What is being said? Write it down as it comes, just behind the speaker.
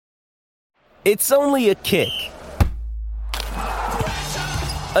It's only a kick,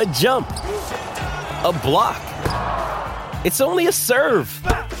 a jump, a block. It's only a serve.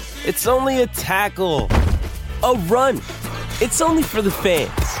 It's only a tackle, a run. It's only for the fans.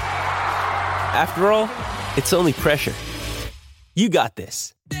 After all, it's only pressure. You got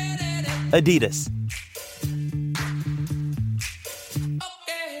this. Adidas.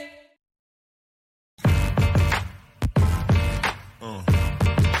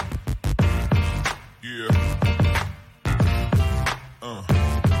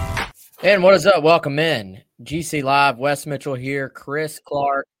 And what is up? Welcome in. GC Live, Wes Mitchell here, Chris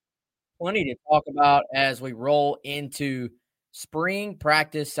Clark. Plenty to talk about as we roll into spring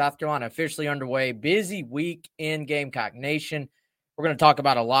practice. South Carolina officially underway. Busy week in Gamecock Nation. We're going to talk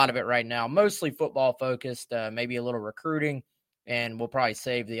about a lot of it right now, mostly football focused, maybe a little recruiting, and we'll probably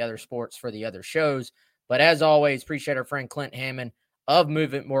save the other sports for the other shows. But as always, appreciate our friend Clint Hammond of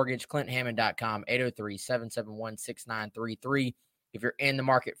Movement Mortgage, ClintHammond.com, 803-771-6933. If you're in the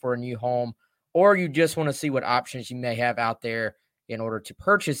market for a new home or you just want to see what options you may have out there in order to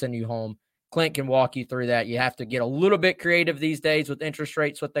purchase a new home, Clint can walk you through that. You have to get a little bit creative these days with interest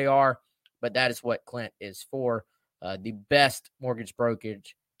rates, what they are, but that is what Clint is for, the best mortgage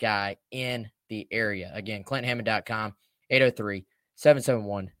brokerage guy in the area. Again, ClintHammond.com,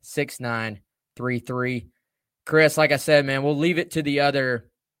 803-771-6933. Chris, like I said, man, we'll leave it to the other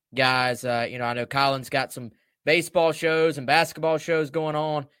guys. I know Colin's got some baseball shows and basketball shows going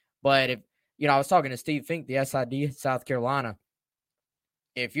on. But if, I was talking to Steve Fink, the SID South Carolina.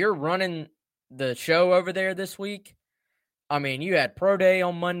 If you're running the show over there this week, I mean, you had Pro Day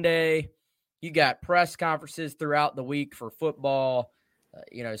on Monday. You got press conferences throughout the week for football,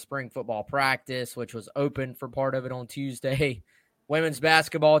 spring football practice, which was open for part of it on Tuesday. Women's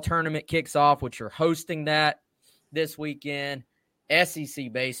basketball tournament kicks off, which you're hosting that this weekend.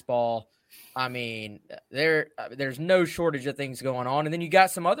 SEC baseball. I mean, there's no shortage of things going on. And then you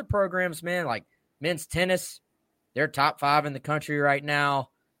got some other programs, man, like men's tennis. They're top 5 in the country right now.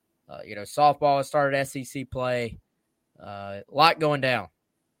 Softball has started SEC play. A lot going down.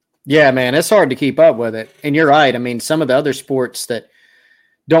 Yeah, man, it's hard to keep up with it. And you're right. I mean, some of the other sports that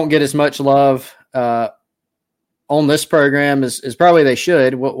don't get as much love on this program as probably they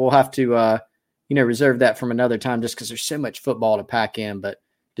should. We'll have to, reserve that from another time just because there's so much football to pack in. But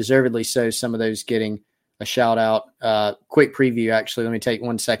deservedly so, some of those getting a shout out. Quick preview, actually. Let me take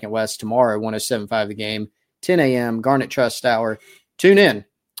 1 second, West. Tomorrow, 107.5 The Game, 10 a.m., Garnet Trust Hour. Tune in.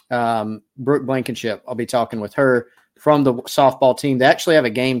 Brooke Blankenship, I'll be talking with her from the softball team. They actually have a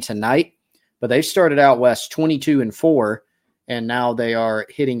game tonight, but they started out, West, 22-4, and now they are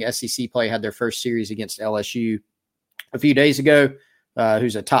hitting SEC play, had their first series against LSU a few days ago,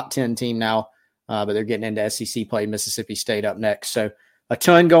 who's a top 10 team now, but they're getting into SEC play. Mississippi State up next. So a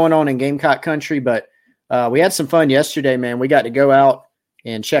ton going on in Gamecock country, but we had some fun yesterday, man. We got to go out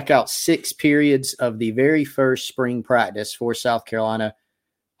and check out 6 periods of the very first spring practice for South Carolina.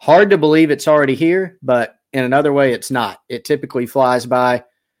 Hard to believe it's already here, but in another way, it's not. It typically flies by.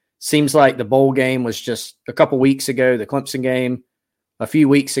 Seems like the bowl game was just a couple weeks ago, the Clemson game a few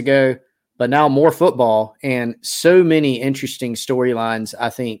weeks ago, but now more football and so many interesting storylines, I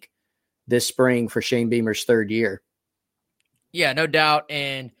think, this spring for Shane Beamer's 3rd year. Yeah, no doubt.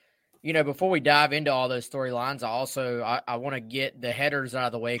 And, before we dive into all those storylines, I want to get the headers out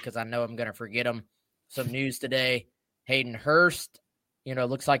of the way because I know I'm going to forget them. Some news today. Hayden Hurst,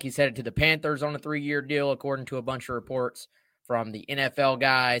 looks like he's headed to the Panthers on a 3-year deal, according to a bunch of reports from the NFL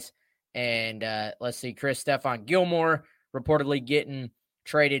guys. And let's see, Stephon Gilmore reportedly getting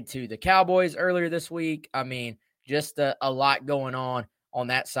traded to the Cowboys earlier this week. I mean, just a lot going on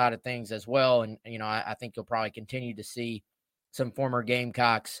that side of things as well. And, I think you'll probably continue to see some former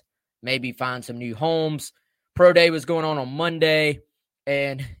Gamecocks maybe find some new homes. Pro Day was going on Monday.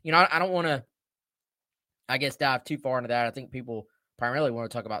 And, I don't want to, dive too far into that. I think people primarily want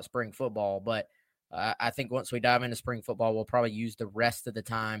to talk about spring football, but I think once we dive into spring football, we'll probably use the rest of the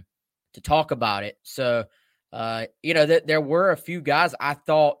time to talk about it. So, there were a few guys I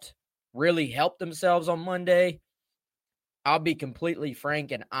thought really helped themselves on Monday. I'll be completely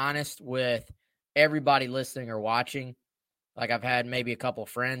frank and honest with everybody listening or watching. Like, I've had maybe a couple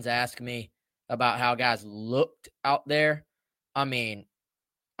friends ask me about how guys looked out there. I mean,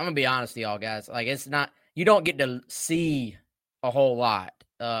 I'm going to be honest with y'all guys. Like, it's not, you don't get to see a whole lot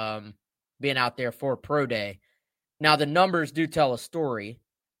being out there for Pro Day. Now, the numbers do tell a story.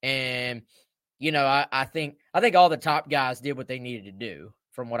 And, I think all the top guys did what they needed to do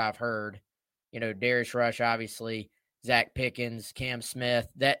from what I've heard. Darius Rush, obviously, Zach Pickens, Cam Smith,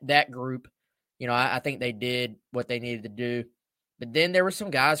 that group, I think they did what they needed to do. But then there were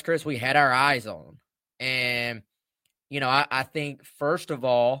some guys, Chris, we had our eyes on. And, I think, first of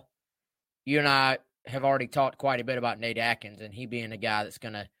all, you and I have already talked quite a bit about Nate Atkins and he being a guy that's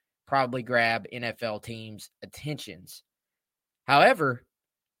going to probably grab NFL teams' attentions. However,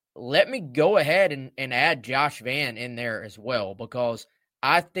 let me go ahead and add Josh Vann in there as well, because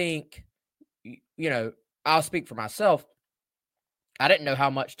I think, I'll speak for myself. I didn't know how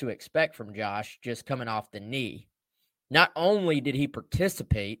much to expect from Josh just coming off the knee. Not only did he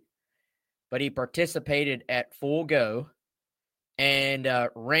participate, but he participated at full go and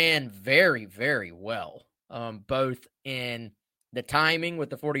ran very, very well, both in the timing with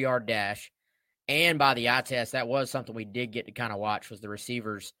the 40-yard dash and by the eye test. That was something we did get to kind of watch, was the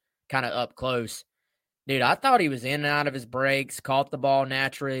receivers kind of up close. Dude, I thought he was in and out of his breaks, caught the ball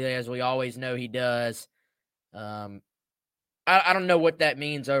naturally, as we always know he does. I don't know what that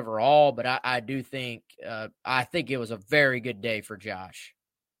means overall, but I do think it was a very good day for Josh.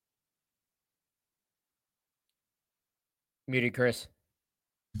 Muted, Chris.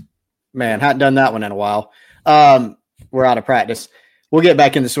 Man, hadn't done that one in a while. We're out of practice. We'll get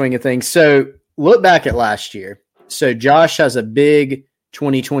back in the swing of things. So look back at last year. So Josh has a big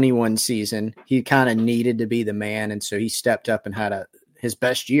 2021 season. He kind of needed to be the man, and so he stepped up and had his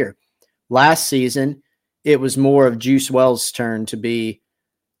best year. Last season, it was more of Juice Wells' turn to be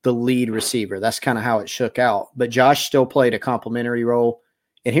the lead receiver. That's kind of how it shook out. But Josh still played a complimentary role.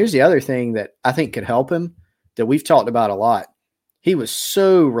 And here's the other thing that I think could help him that we've talked about a lot. He was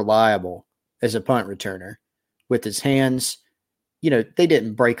so reliable as a punt returner with his hands. They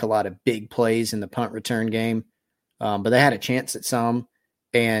didn't break a lot of big plays in the punt return game, but they had a chance at some.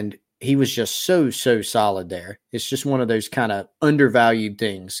 And he was just so solid there. It's just one of those kind of undervalued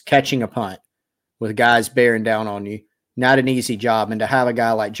things, catching a punt with guys bearing down on you. Not an easy job. And to have a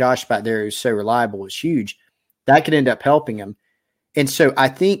guy like Josh back there who's so reliable is huge. That could end up helping him. And so I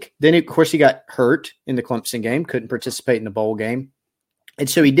think then, of course, he got hurt in the Clemson game, couldn't participate in the bowl game. And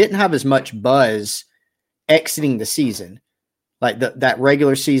so he didn't have as much buzz exiting the season. Like that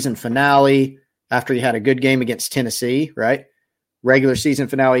regular season finale after he had a good game against Tennessee, right? Regular season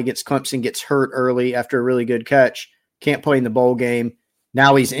finale against Clemson, gets hurt early after a really good catch, can't play in the bowl game.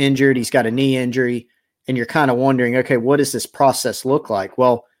 Now he's injured. He's got a knee injury. And you're kind of wondering, okay, what does this process look like?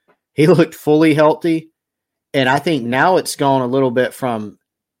 Well, he looked fully healthy. And I think now it's gone a little bit from,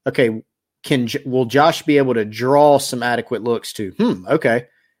 okay, will Josh be able to draw some adequate looks to, okay,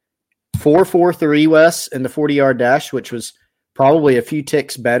 4.43 Wes in the 40-yard dash, which was probably a few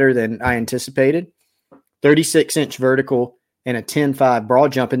ticks better than I anticipated, 36-inch vertical and a 10.5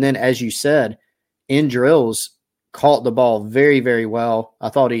 broad jump. And then, as you said, in drills, caught the ball very, very well. I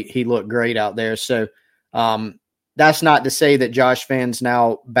thought he looked great out there. So that's not to say that Josh Vann's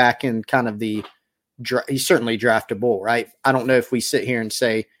now back in kind of he's certainly draftable, right? I don't know if we sit here and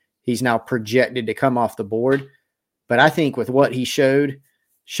say he's now projected to come off the board, but I think with what he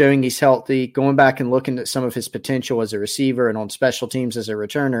showing he's healthy, going back and looking at some of his potential as a receiver and on special teams as a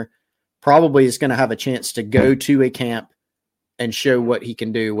returner, probably is going to have a chance to go to a camp and show what he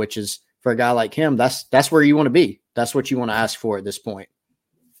can do, which is, for a guy like him, that's where you want to be. That's what you want to ask for at this point.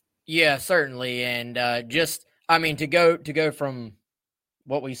 Yeah, certainly. And to go from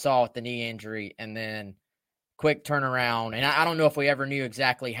what we saw with the knee injury and then quick turnaround. And I don't know if we ever knew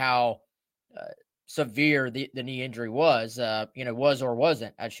exactly how severe the knee injury was or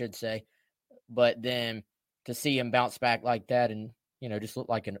wasn't, I should say. But then to see him bounce back like that and, just look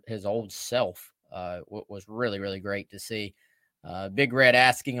like his old self was really, really great to see. Big Red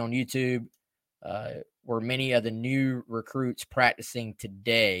asking on YouTube, were many of the new recruits practicing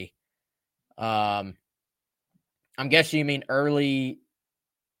today? I'm guessing you mean early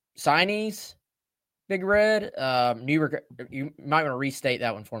signees, Big Red. You might want to restate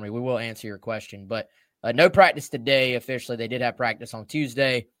that one for me. We will answer your question, but no practice today officially. They did have practice on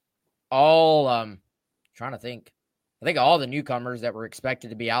Tuesday. All trying to think. I think all the newcomers that were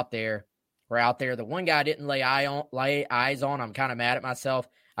expected to be out there were out there. The one guy I didn't lay eyes on, I'm kind of mad at myself.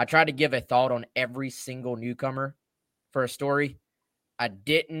 I tried to give a thought on every single newcomer for a story. I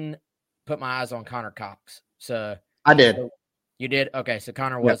didn't put my eyes on Connor Cox. So I did. You did? Okay, so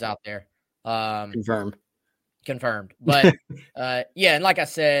Connor was out there. Confirmed. But yeah, and like I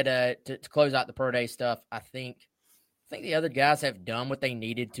said, to close out the pro day stuff, I think the other guys have done what they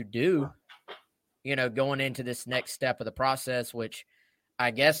needed to do, going into this next step of the process, which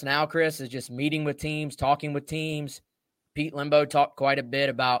I guess now, Chris, is just meeting with teams, talking with teams. Pete Lembo talked quite a bit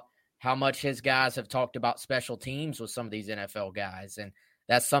about how much his guys have talked about special teams with some of these NFL guys. And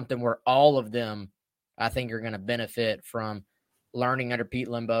that's something where all of them, I think, are going to benefit from learning under Pete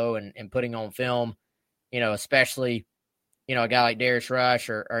Lembo and putting on film, especially, a guy like Darius Rush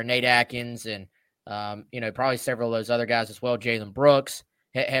or Nate Atkins and, probably several of those other guys as well, Jalen Brooks,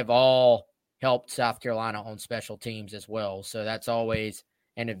 have all helped South Carolina on special teams as well. So that's always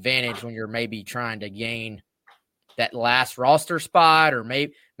an advantage when you're maybe trying to gain that last roster spot, or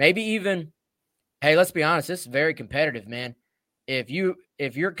maybe even, hey, let's be honest, this is very competitive, man. If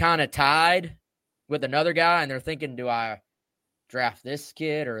you're kind of tied with another guy and they're thinking, do I draft this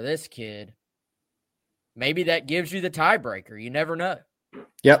kid or this kid? Maybe that gives you the tiebreaker. You never know.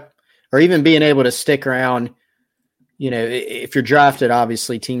 Yep. Or even being able to stick around, if you're drafted,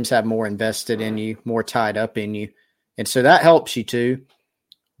 obviously teams have more invested in you, more tied up in you. And so that helps you too.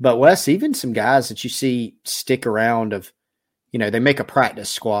 But Wes, even some guys that you see stick around they make a practice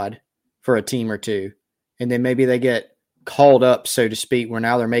squad for a team or two, and then maybe they get called up, so to speak, where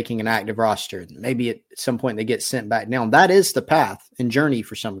now they're making an active roster. Maybe at some point they get sent back down. That is the path and journey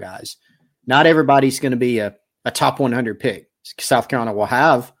for some guys. Not everybody's going to be a top 100 pick. South Carolina will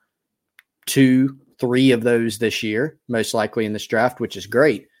have 2-3 of those this year, most likely in this draft, which is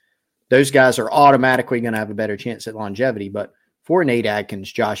great. Those guys are automatically going to have a better chance at longevity. But for Nate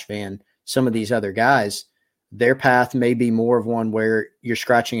Atkins, Josh Vann, some of these other guys, their path may be more of one where you're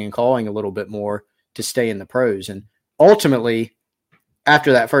scratching and clawing a little bit more to stay in the pros. And ultimately,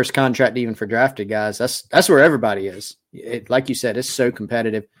 after that first contract, even for drafted guys, that's where everybody is. Like you said, it's so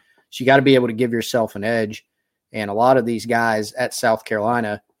competitive. So you got to be able to give yourself an edge. And a lot of these guys at South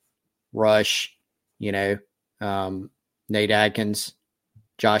Carolina, Rush, Nate Atkins,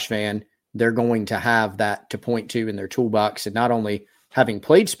 Josh Vann, they're going to have that to point to in their toolbox. And not only having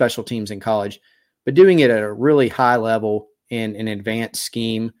played special teams in college, but doing it at a really high level in an advanced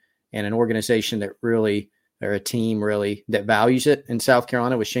scheme and an organization that really, or a team really, that values it in South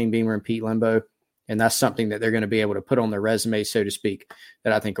Carolina with Shane Beamer and Pete Lembo. And that's something that they're going to be able to put on their resume, so to speak,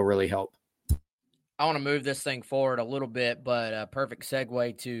 that I think will really help. I want to move this thing forward a little bit, but a perfect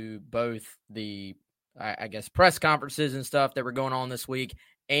segue to both the, I guess, press conferences and stuff that were going on this week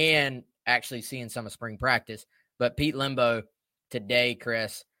and actually seeing some of spring practice. But Pete Lembo today,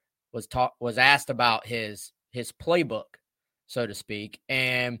 Chris, was asked about his playbook, so to speak.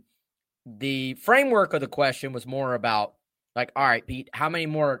 And the framework of the question was more about, like, all right, Pete, how many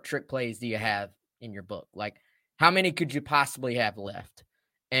more trick plays do you have in your book? Like, how many could you possibly have left?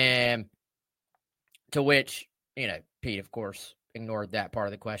 And to which, Pete, of course, ignored that part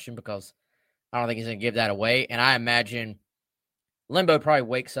of the question because I don't think he's going to give that away. And I imagine Lembo probably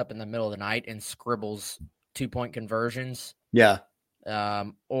wakes up in the middle of the night and scribbles 2-point conversions. Yeah.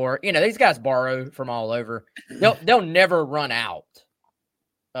 Or, these guys borrow from all over. They'll never run out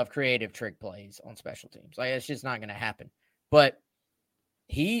of creative trick plays on special teams. Like, it's just not going to happen. But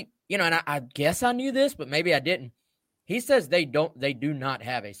he, and I guess I knew this, but maybe I didn't. He says they do not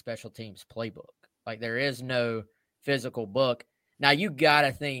have a special teams playbook. Like, there is no physical book. Now, you got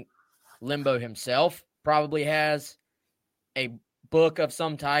to think Lembo himself probably has a book of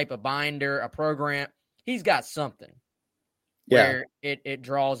some type, a binder, a program. He's got something where it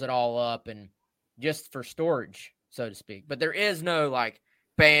draws it all up and just for storage, so to speak. But there is no, like,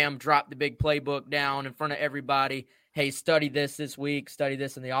 bam, drop the big playbook down in front of everybody. Hey, study this week, study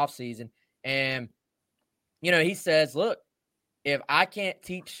this in the offseason. And, he says, look, if I can't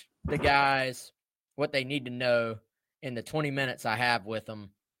teach the guys what they need to know in the 20 minutes I have with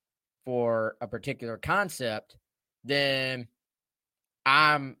them for a particular concept, then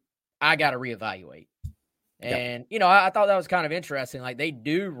I got to reevaluate. And, I thought that was kind of interesting. Like, they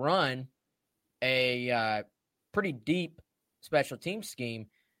do run a pretty deep special team scheme,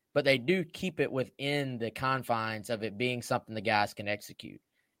 but they do keep it within the confines of it being something the guys can execute.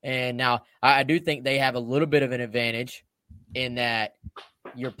 And now I do think they have a little bit of an advantage in that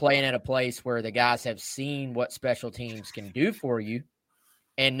you're playing at a place where the guys have seen what special teams can do for you.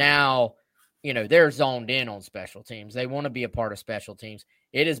 And now, they're zoned in on special teams. They want to be a part of special teams.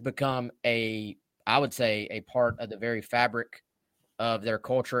 It has become I would say, a part of the very fabric of their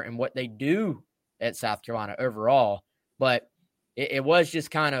culture and what they do at South Carolina overall. But it was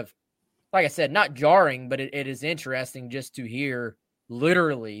just kind of, like I said, not jarring, but it is interesting just to hear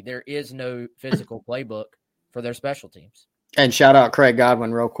literally there is no physical playbook for their special teams. And shout out Craig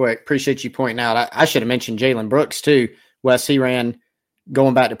Godwin real quick. Appreciate you pointing out. I should have mentioned Jalen Brooks too. Wes, he ran,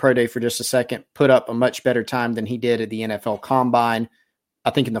 going back to Pro Day for just a second, put up a much better time than he did at the NFL Combine. I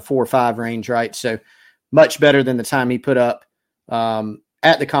think in the 4.5 range, right? So much better than the time he put up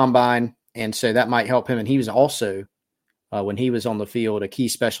at the Combine. And so that might help him. And he was also, when he was on the field, a key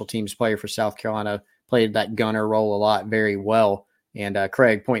special teams player for South Carolina, played that gunner role a lot very well. And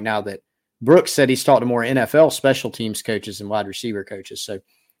Craig pointing out that Brooks said he's talked to more NFL special teams coaches and wide receiver coaches. So,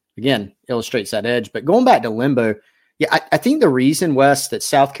 again, illustrates that edge. But going back to Lembo, Yeah, I think the reason, Wes, that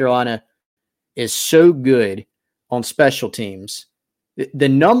South Carolina is so good on special teams, the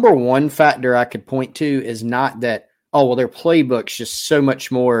number one factor I could point to is not that, oh, well, their playbook's just so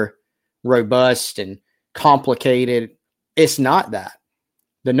much more robust and complicated. It's not that.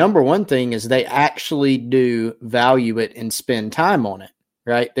 The number one thing is they actually do value it and spend time on it,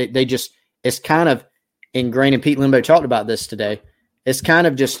 right? They just, it's kind of ingrained, and Pete Lembo talked about this today. It's kind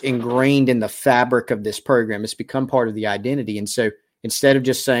of just ingrained in the fabric of this program. It's become part of the identity. And so instead of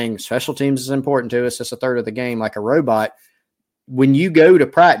just saying special teams is important to us, it's a third of the game like a robot, when you go to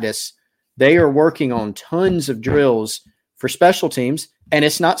practice, they are working on tons of drills for special teams. And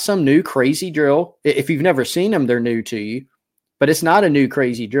it's not some new crazy drill. If you've never seen them, they're new to you. But it's not a new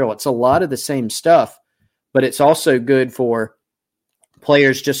crazy drill. It's a lot of the same stuff, but it's also good for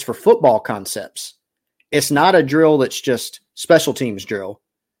players just for football concepts. It's not a drill that's just special teams drill.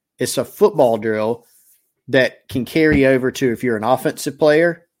 It's a football drill that can carry over to, if you're an offensive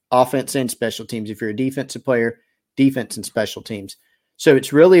player, offense and special teams. If you're a defensive player, defense and special teams. So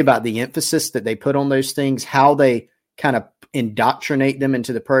it's really about the emphasis that they put on those things, how they kind of indoctrinate them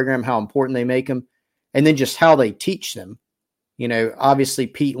into the program, how important they make them, and then just how they teach them. You know, obviously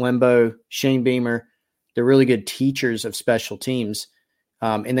Pete Lembo, Shane Beamer, they're really good teachers of special teams,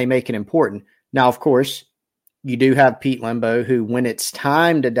 and they make it important. Now, of course, you do have Pete Lembo, who, when it's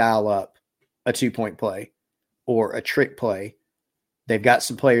time to dial up a 2-point play or a trick play, they've got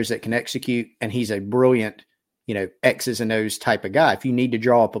some players that can execute, and he's a brilliant, you know, X's and O's type of guy. If you need to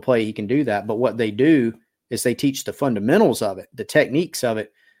draw up a play, he can do that. But what they do is they teach the fundamentals of it, the techniques of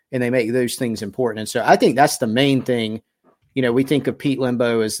it, and they make those things important. And so I think that's the main thing. You know, we think of Pete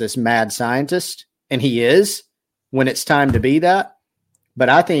Lembo as this mad scientist, and he is when it's time to be that. But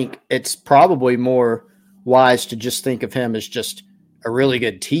I think it's probably more wise to just think of him as just a really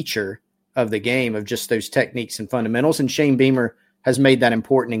good teacher of the game, of just those techniques and fundamentals. And Shane Beamer has made that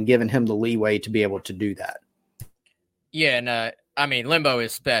important and given him the leeway to be able to do that. Yeah, and I mean, Lembo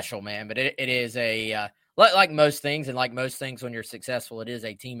is special, man, but it is a like most things, and like most things when you're successful, it is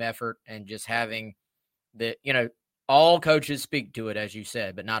a team effort, and just having the, you know, all coaches speak to it, as you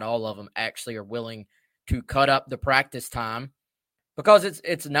said, but not all of them actually are willing to cut up the practice time, because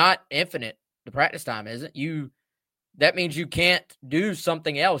it's not infinite. The practice time isn't. That means you can't do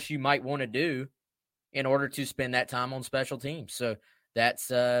something else you might want to do in order to spend that time on special teams. So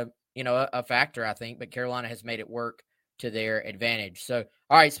that's you know, a factor, I think, but Carolina has made it work to their advantage. So,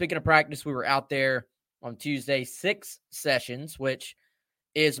 all right, speaking of practice, we were out there on Tuesday, 6 sessions, which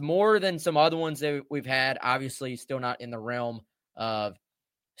is more than some other ones that we've had. Obviously, still not in the realm of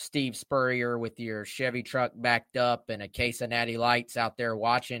Steve Spurrier with your Chevy truck backed up and a case of Natty Lights out there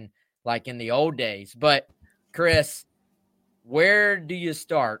watching like in the old days. But, Chris, where do you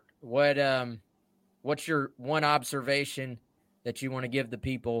start? What's your one observation that you want to give the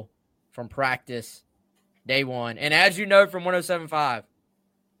people from practice day one? And as you know from 107.5,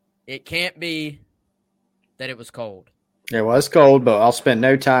 it can't be that it was cold. It was cold, but I'll spend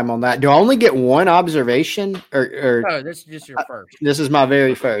no time on that. Do I only get one observation? Or oh, this is just your first. This is my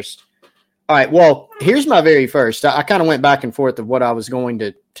very first. All right, well, here's my very first. I kind of went back and forth of what I was going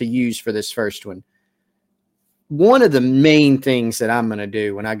to use for this first one. One of the main things that I'm going to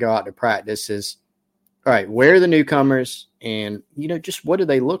do when I go out to practice is, all right, where are the newcomers? And, you know, just what do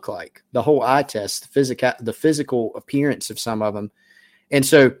they look like? The whole eye test, the physical appearance of some of them. And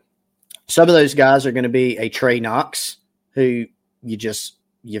so some of those guys are going to be a Trey Knox, who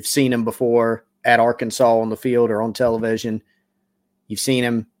you've seen him before at Arkansas on the field or on television. You've seen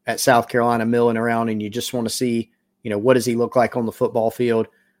him at South Carolina milling around, and you just want to see, you know, what does he look like on the football field?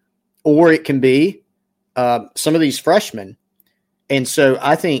 Or it can be some of these freshmen. And so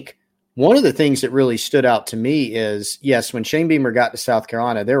I think one of the things that really stood out to me is, yes, when Shane Beamer got to South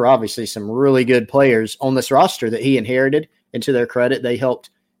Carolina, there were obviously some really good players on this roster that he inherited, and to their credit, they helped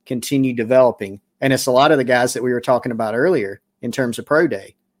continue developing. And it's a lot of the guys that we were talking about earlier in terms of pro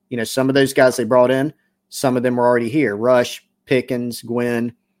day. You know, some of those guys they brought in, some of them were already here. Rush, Pickens,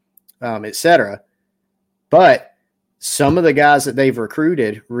 Gwynn, et cetera. But some of the guys that they've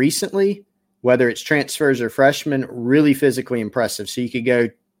recruited recently, whether it's transfers or freshmen, really physically impressive. So you could go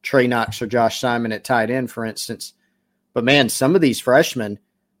Trey Knox or Josh Simon at tight end, for instance. But, man, some of these freshmen,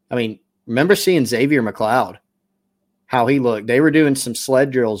 I mean, remember seeing Xavier McLeod, how he looked. They were doing some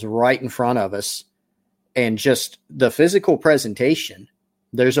sled drills right in front of us. And just the physical presentation,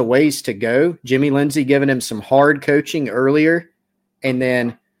 there's a ways to go. Jimmy Lindsey giving him some hard coaching earlier, and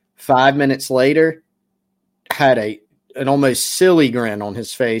then 5 minutes later had an almost silly grin on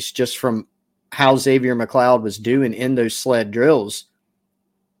his face just from how Xavier McLeod was doing in those sled drills.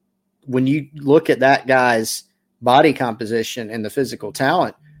 When you look at that guy's body composition and the physical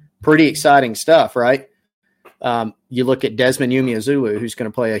talent, pretty exciting stuff, right? You look at Desmond Umeozulu, who's going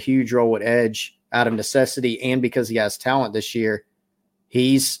to play a huge role at edge out of necessity and because he has talent this year.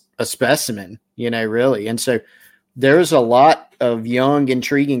 He's a specimen, really. And so there's a lot of young,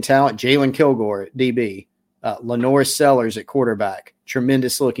 intriguing talent. Jalen Kilgore at DB, Lenoris Sellers at quarterback,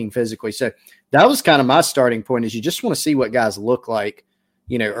 tremendous looking physically. So that was kind of my starting point, is you just want to see what guys look like,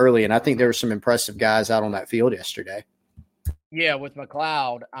 early. And I think there were some impressive guys out on that field yesterday. Yeah, with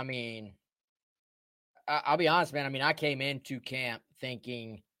McLeod, I'll be honest, man. I came into camp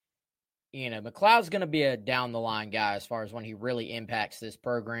thinking, McLeod's going to be a down the line guy as far as when he really impacts this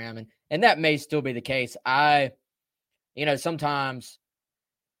program. And that may still be the case. Sometimes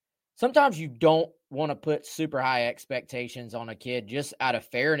you don't want to put super high expectations on a kid just out of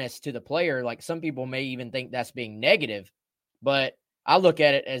fairness to the player. Like, some people may even think that's being negative, but I look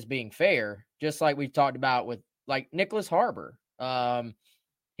at it as being fair, just like we've talked about with like Nicholas Harbor.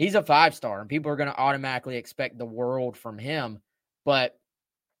 He's a 5-star and people are going to automatically expect the world from him, but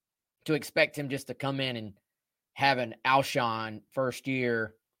to expect him just to come in and have an Alshon first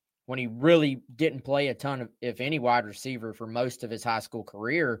year when he really didn't play a ton of, if any, wide receiver for most of his high school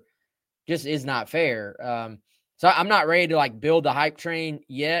career just is not fair. So I'm not ready to like build the hype train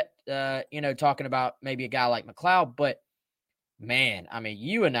yet, talking about maybe a guy like McLeod, but man,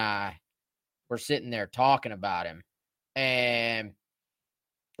 you and I were sitting there talking about him, and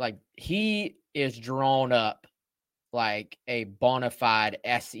like, he is drawn up like a bona fide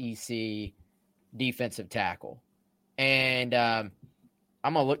SEC defensive tackle. And I'm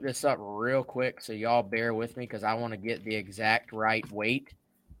going to look this up real quick, so y'all bear with me because I want to get the exact right weight.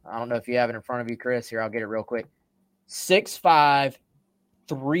 I don't know if you have it in front of you, Chris. Here, I'll get it real quick. 6'5",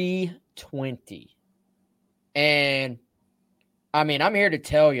 320. And, I'm here to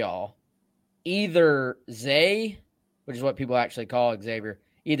tell y'all, either Zay, which is what people actually call Xavier,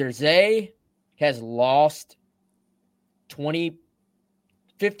 either Zay has lost 15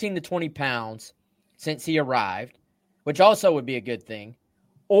 to 20 pounds since he arrived, which also would be a good thing,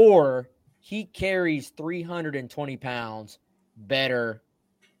 or he carries 320 pounds better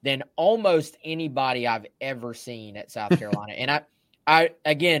than almost anybody I've ever seen at South Carolina. And I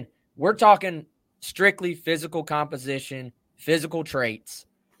again, we're talking strictly physical composition, physical traits.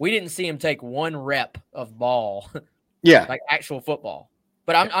 We didn't see him take one rep of ball, like actual football.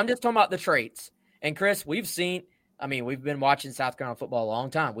 But I'm just talking about the traits. And Chris, we've been watching South Carolina football a long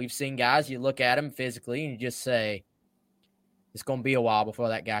time. We've seen guys, you look at them physically and you just say, it's going to be a while before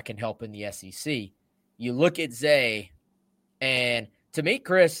that guy can help in the SEC. You look at Zay, and to me,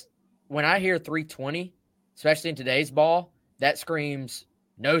 Chris, when I hear 320, especially in today's ball, that screams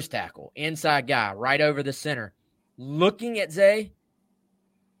nose tackle, inside guy, right over the center. Looking at Zay,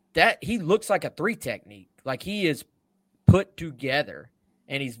 that he looks like a 3 technique. Like, he is put together.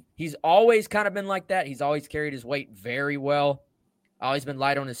 And he's always kind of been like that. He's always carried his weight very well. Always been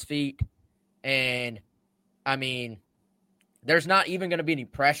light on his feet. And, there's not even going to be any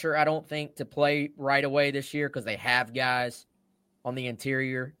pressure, I don't think, to play right away this year because they have guys on the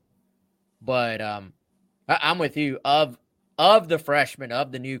interior. But I'm with you. Of the freshmen,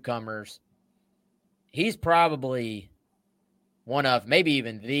 of the newcomers, he's probably one of, maybe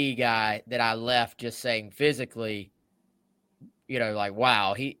even the guy that I left just saying physically, like,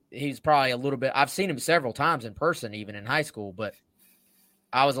 wow, he's probably a little bit – I've seen him several times in person, even in high school, but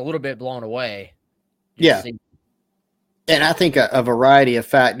I was a little bit blown away. Yeah. And I think a variety of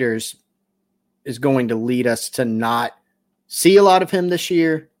factors is going to lead us to not see a lot of him this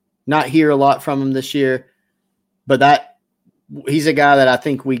year, not hear a lot from him this year, but he's a guy that I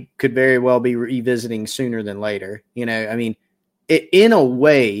think we could very well be revisiting sooner than later. It, in a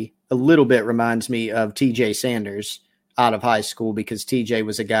way, a little bit reminds me of TJ Sanders out of high school, because TJ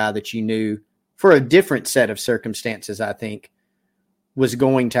was a guy that you knew for a different set of circumstances, I think, was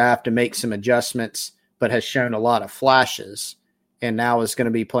going to have to make some adjustments, but has shown a lot of flashes and now is going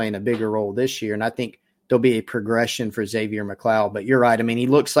to be playing a bigger role this year. And I think there'll be a progression for Xavier McLeod, but you're right. He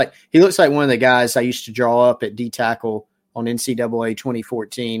looks like one of the guys I used to draw up at D tackle on NCAA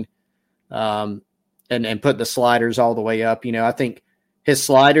 2014 and put the sliders all the way up. I think his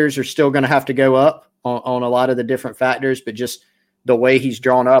sliders are still going to have to go up on a lot of the different factors, but just the way he's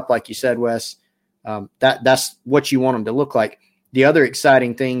drawn up, like you said, Wes, that's what you want him to look like. The other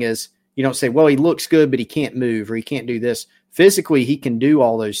exciting thing is you don't say, well, he looks good, but he can't move or he can't do this. Physically, he can do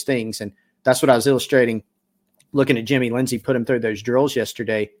all those things. And that's what I was illustrating looking at Jimmy Lindsey put him through those drills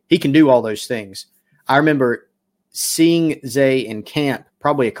yesterday. He can do all those things. I remember seeing Zay in camp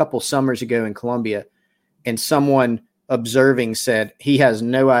probably a couple summers ago in Columbia, and someone observing said he has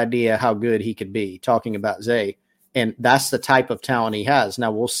no idea how good he could be, talking about Zay. And that's the type of talent he has.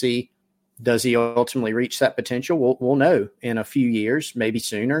 Now we'll see. Does he ultimately reach that potential? We'll know in a few years, maybe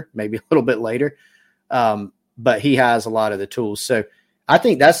sooner, maybe a little bit later. But he has a lot of the tools. So I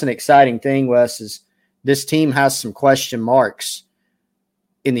think that's an exciting thing, Wes, is this team has some question marks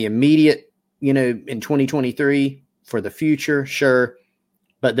in the immediate, in 2023 for the future, sure.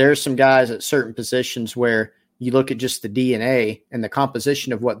 But there's some guys at certain positions where you look at just the DNA and the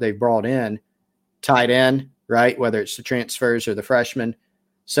composition of what they've brought in, tight end, right? Whether it's the transfers or the freshmen,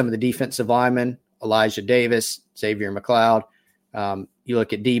 some of the defensive linemen, Elijah Davis, Xavier McLeod. You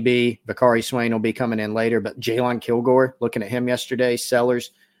look at DB, Bakari Swain will be coming in later, but Jalen Kilgore, looking at him yesterday,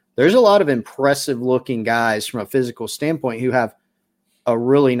 Sellers. There's a lot of impressive looking guys from a physical standpoint who have a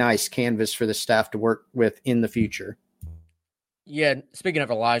really nice canvas for the staff to work with in the future. Yeah, speaking of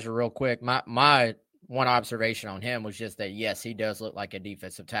Elijah real quick, my one observation on him was just that, yes, he does look like a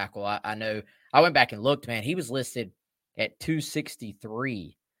defensive tackle. I know I went back and looked, man, he was listed at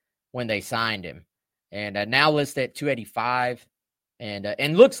 263 when they signed him, and now listed at 285,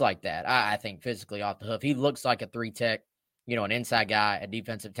 and looks like that. I think physically off the hoof, he looks like a 3-tech, an inside guy, a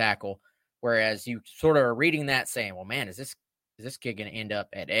defensive tackle. Whereas you sort of are reading that saying, well, man, is this kid going to end up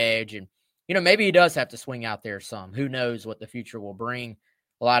at edge? And maybe he does have to swing out there some. Who knows what the future will bring?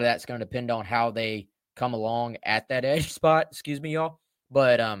 A lot of that's going to depend on how they come along at that edge spot. Excuse me, y'all.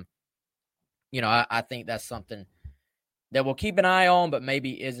 But I think that's something that we'll keep an eye on, but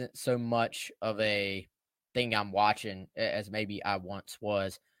maybe isn't so much of a thing I'm watching as maybe I once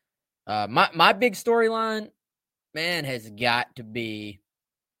was. My big storyline, man, has got to be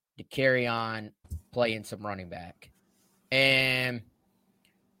to carry on playing some running back. And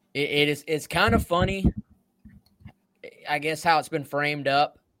it's kind of funny, I guess, how it's been framed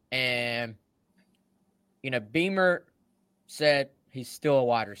up. And, Beamer said he's still a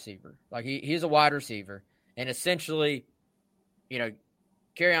wide receiver. Like, he's a wide receiver. And essentially,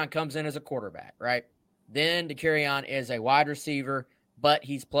 Kerryon comes in as a quarterback, right? Then DeCarrion is a wide receiver, but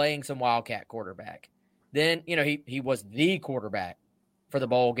he's playing some Wildcat quarterback. Then, he was the quarterback for the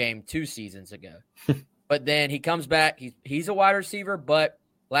bowl game 2 seasons ago. But then he comes back. He's a wide receiver, but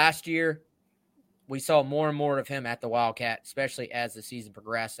last year we saw more and more of him at the Wildcat, especially as the season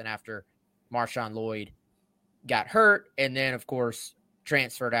progressed and after Marshawn Lloyd got hurt and then, of course,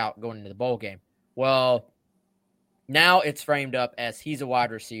 transferred out going into the bowl game. Well, now it's framed up as he's a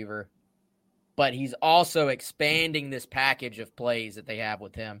wide receiver, but he's also expanding this package of plays that they have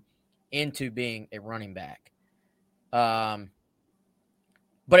with him into being a running back.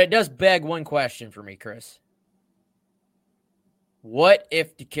 But it does beg one question for me, Chris. What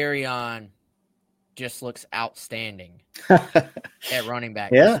if DeCarrion just looks outstanding at running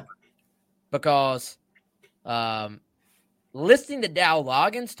back? Yeah. Because listening to Dow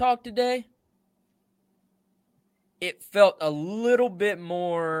Loggins talk today, it felt a little bit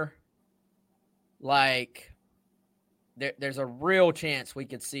more like there's a real chance we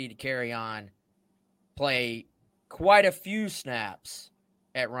could see DeCarrion play quite a few snaps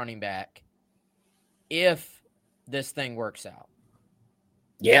at running back if this thing works out.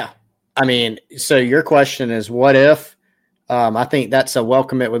 Yeah. I mean, so your question is what if? I think that's a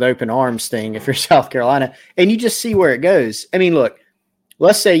welcome it with open arms thing if you're South Carolina. And you just see where it goes. I mean, look,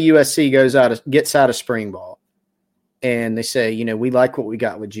 let's say USC gets out of spring ball and they say, we like what we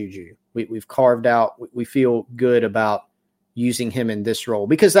got with Juju. We've carved out, we feel good about using him in this role,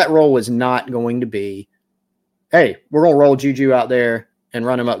 because that role was not going to be, hey, we're going to roll Juju out there and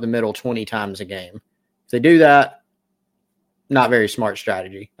run him up the middle 20 times a game. If they do that, not very smart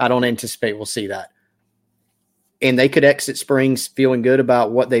strategy. I don't anticipate we'll see that. And they could exit springs feeling good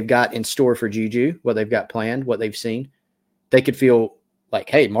about what they've got in store for Juju, what they've got planned, what they've seen. They could feel like,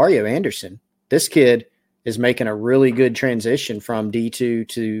 hey, Mario Anderson, this kid is making a really good transition from D2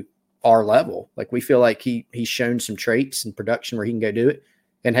 to our level. Like, we feel like he's shown some traits and production where he can go do it.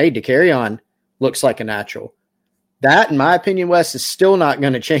 And hey, DeCarrion looks like a natural. That, in my opinion, Wes, is still not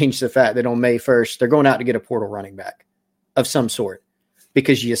going to change the fact that on May 1st, they're going out to get a portal running back of some sort,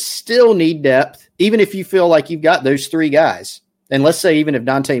 because you still need depth, even if you feel like you've got those 3 guys. And let's say even if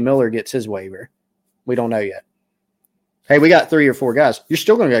Dante Miller gets his waiver, we don't know yet. Hey, we got 3 or 4 guys. You're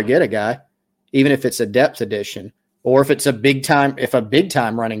still going to go get a guy, even if it's a depth addition, or if it's a big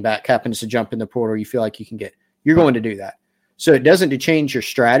time running back happens to jump in the portal, you feel like you can get, you're going to do that. So it doesn't change your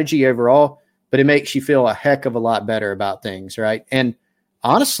strategy overall, but it makes you feel a heck of a lot better about things, right? And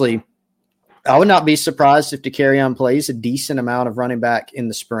honestly, I would not be surprised if DeCarrion plays a decent amount of running back in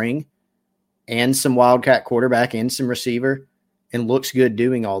the spring and some Wildcat quarterback and some receiver and looks good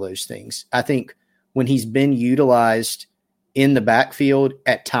doing all those things. I think when he's been utilized in the backfield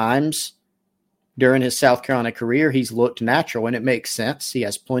at times, during his South Carolina career, he's looked natural, and it makes sense. He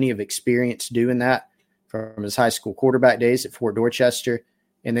has plenty of experience doing that from his high school quarterback days at Fort Dorchester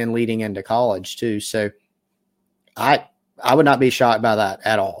and then leading into college too. So I would not be shocked by that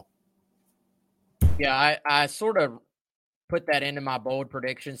at all. Yeah, I sort of put that into my bold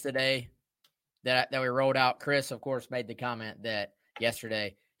predictions today that we rolled out. Chris, of course, made the comment that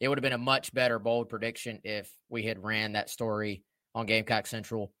yesterday it would have been a much better bold prediction if we had ran that story on Gamecock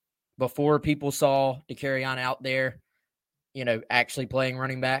Central before people saw Dakereon out there, actually playing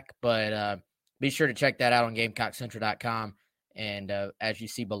running back. But be sure to check that out on GamecockCentral.com. And as you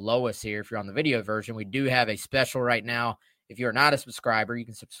see below us here, if you're on the video version, we do have a special right now. If you're not a subscriber, you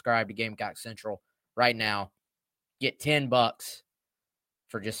can subscribe to Gamecock Central right now. Get $10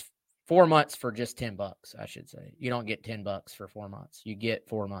 for just 4 months for just $10, I should say. You don't get $10 for 4 months. You get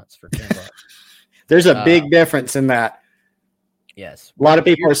 4 months for $10. There's a big difference in that. Yes. A lot of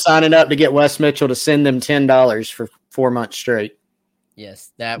people are signing up to get Wes Mitchell to send them $10 for 4 months straight.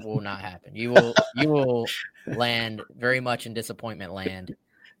 Yes, that will not happen. You will land very much in disappointment land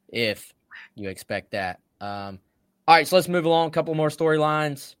if you expect that. All right, so let's move along. A couple more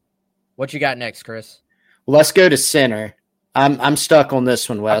storylines. What you got next, Chris? Well, let's go to center. I'm stuck on this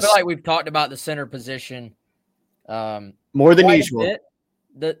one, Wes. I feel like we've talked about the center position more than usual.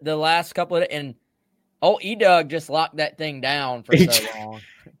 The last couple of and E-Doug just locked that thing down for so long.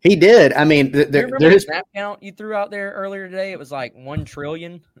 He did. I mean, remember the snap count you threw out there earlier today? It was like 1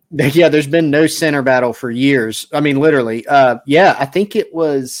 trillion. Yeah, there's been no center battle for years. I mean, literally. I think it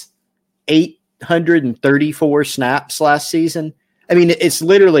was 834 snaps last season. I mean, it's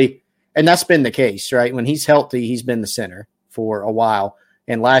literally, and that's been the case, right? When he's healthy, he's been the center for a while.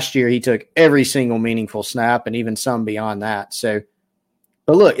 And last year, he took every single meaningful snap and even some beyond that. So,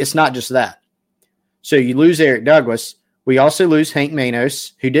 but look, it's not just that. So you lose Eric Douglas. We also lose Hank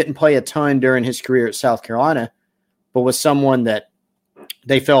Manos, who didn't play a ton during his career at South Carolina, but was someone that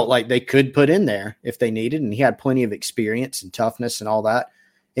they felt like they could put in there if they needed, and he had plenty of experience and toughness and all that.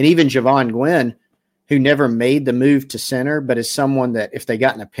 And even Javon Gwynn, who never made the move to center, but is someone that if they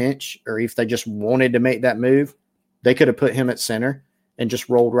got in a pinch or if they just wanted to make that move, they could have put him at center and just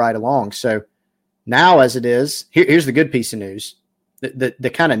rolled right along. So now as it is, here's the good piece of news.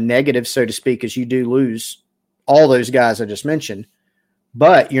 The kind of negative, so to speak, is you do lose all those guys I just mentioned,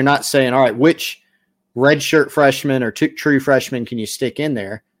 but you're not saying, all right, which redshirt freshman or true freshman can you stick in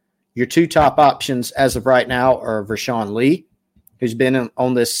there? Your two top options as of right now are Vershawn Lee, who's been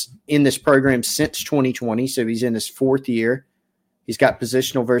in this program since 2020, so he's in his 4th year. He's got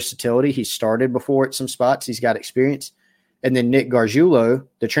positional versatility. He started before at some spots. He's got experience. And then Nick Gargiulo,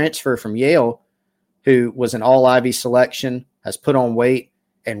 the transfer from Yale, who was an all-Ivy selection, has put on weight.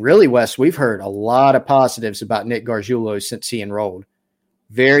 And really, Wes, we've heard a lot of positives about Nick Gargiulo since he enrolled.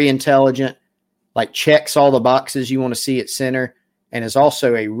 Very intelligent, like checks all the boxes you want to see at center, and is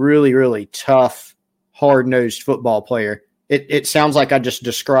also a really, really tough, hard-nosed football player. It sounds like I just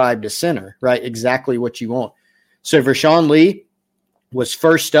described a center, right? Exactly what you want. So Vershawn Lee was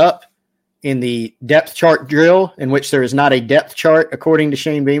first up in the depth chart drill, in which there is not a depth chart according to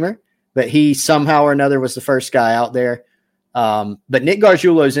Shane Beamer, but he somehow or another was the first guy out there. But Nick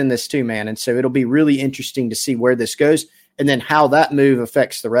Gargiulo's in this too, man. And so it'll be really interesting to see where this goes and then how that move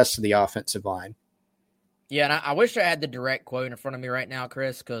affects the rest of the offensive line. Yeah, and I wish I had the direct quote in front of me right now,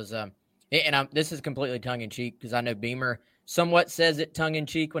 Chris, because this is completely tongue-in-cheek because I know Beamer somewhat says it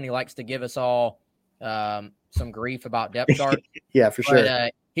tongue-in-cheek when he likes to give us all some grief about depth chart. Yeah, for sure.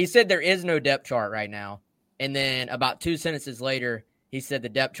 But, he said there is no depth chart right now. And then about 2 sentences later, he said the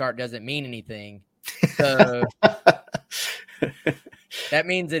depth chart doesn't mean anything. So that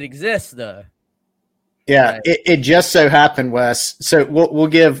means it exists, though. Yeah, it just so happened, Wes. So we'll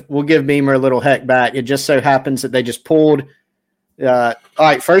give Beamer a little heck back. It just so happens that they just pulled. All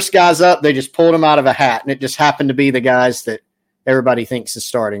right, first guys up. They just pulled them out of a hat, and it just happened to be the guys that everybody thinks is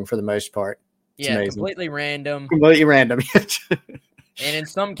starting for the most part. It's amazing. Completely random. Completely random. And in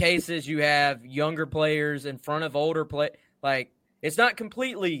some cases, you have younger players in front of older play. Like it's not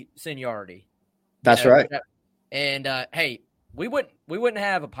completely seniority. That's right. And hey, we wouldn't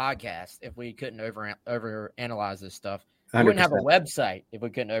have a podcast if we couldn't over analyze this stuff. We 100%. wouldn't have a website if we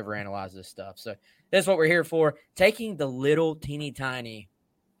couldn't over analyze this stuff. So that's what we're here for. Taking the little teeny tiny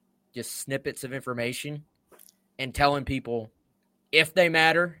just snippets of information and telling people if they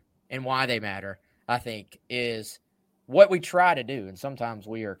matter and why they matter, I think is what we try to do. And sometimes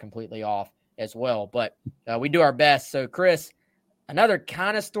we are completely off as well, but we do our best. So Chris, another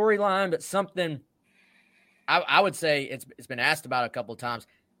kind of storyline, but something I would say it's been asked about a couple of times.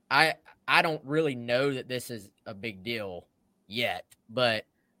 I don't really know that this is a big deal yet, but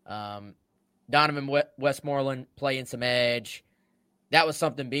Donovan Westmoreland playing some edge. That was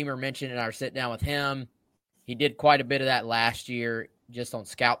something Beamer mentioned in our sit down with him. He did quite a bit of that last year just on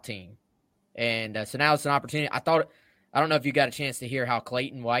scout team. And so now it's an opportunity. I don't know if you got a chance to hear how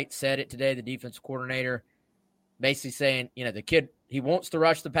Clayton White said it today, the defensive coordinator, basically saying, the kid, he wants to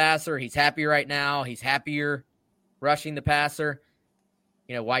rush the passer. He's happy right now. He's happier rushing the passer.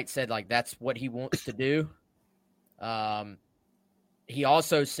 White said, that's what he wants to do. He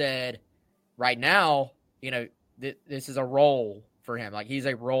also said right now, this is a role for him. He's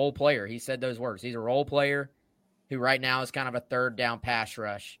a role player. He said those words. He's a role player who right now is kind of a third down pass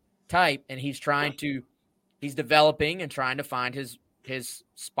rush type, and he's developing and trying to find his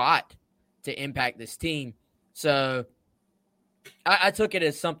spot to impact this team. So I took it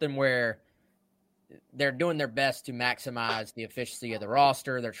as something where they're doing their best to maximize the efficiency of the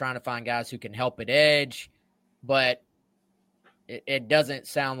roster. They're trying to find guys who can help at edge, but it doesn't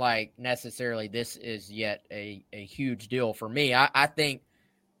sound like necessarily this is yet a huge deal for me. I think,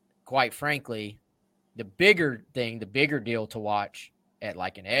 quite frankly, the bigger deal to watch at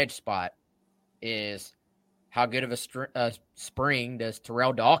an edge spot is how good of a spring does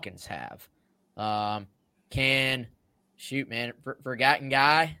Terrell Dawkins have? Forgotten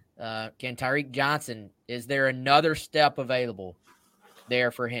guy, can Tyreek Johnson, is there another step available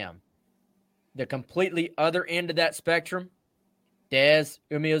there for him? The completely other end of that spectrum, Dez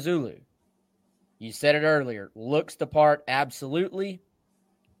Umeozulu. You said it earlier, looks the part absolutely.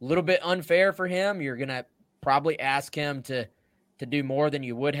 A little bit unfair for him. You're going to probably ask him to do more than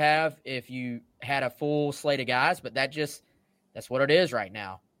you would have if you had a full slate of guys, but that's what it is right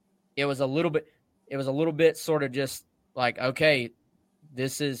now. It was a little bit sort of just okay,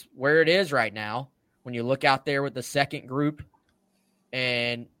 this is where it is right now. When you look out there with the second group,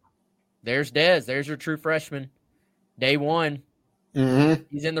 and there's Dez, there's your true freshman, day one. Mm-hmm.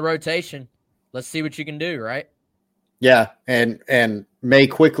 He's in the rotation. Let's see what you can do, right? Yeah, and may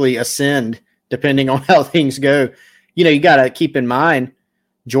quickly ascend depending on how things go. You got to keep in mind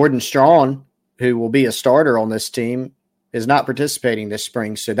Jordan Strachan, who will be a starter on this team, is not participating this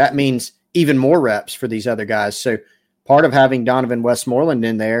spring. So that means even more reps for these other guys. So part of having Donovan Westmoreland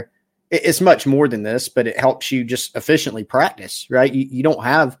in there, it's much more than this, but it helps you just efficiently practice, right? You don't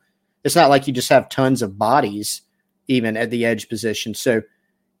have – it's not like you just have tons of bodies even at the edge position. So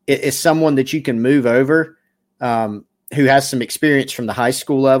it's someone that you can move over who has some experience from the high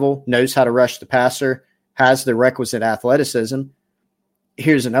school level, knows how to rush the passer, has the requisite athleticism.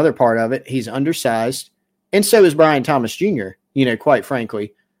 Here's another part of it. He's undersized, and so is Brian Thomas Jr., quite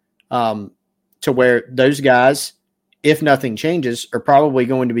frankly, to where those guys, if nothing changes, are probably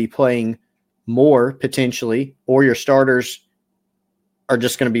going to be playing more potentially, or your starters are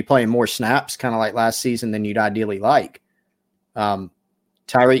just going to be playing more snaps, kind of like last season, than you'd ideally like.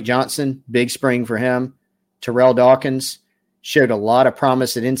 Tyreek Johnson, big spring for him. Terrell Dawkins showed a lot of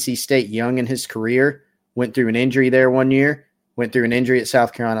promise at NC State young in his career, went through an injury there one year, went through an injury at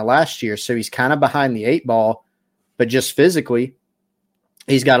South Carolina last year. So he's kind of behind the eight ball, but just physically,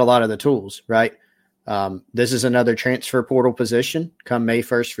 he's got a lot of the tools, right? This is another transfer portal position come May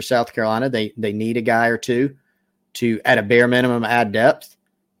 1st for South Carolina. They need a guy or two to, at a bare minimum, add depth,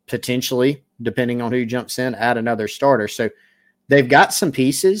 potentially, depending on who jumps in, add another starter. So they've got some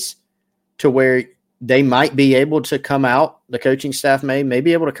pieces to where they might be able to come out, the coaching staff may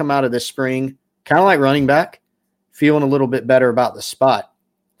be able to come out of this spring, kind of like running back, feeling a little bit better about the spot.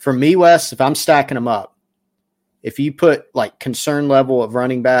 For me, Wes, if I'm stacking them up, if you put concern level of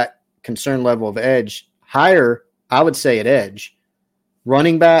running back, concern level of edge higher, I would say at edge.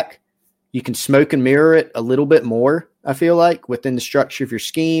 Running back, you can smoke and mirror it a little bit more, I feel like, within the structure of your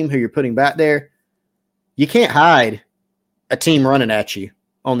scheme, who you're putting back there. You can't hide a team running at you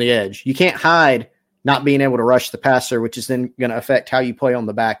on the edge. You can't hide not being able to rush the passer, which is then going to affect how you play on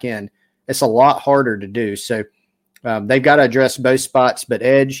the back end. It's a lot harder to do. So they've got to address both spots, but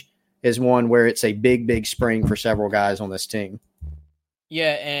edge is one where it's a big, big spring for several guys on this team.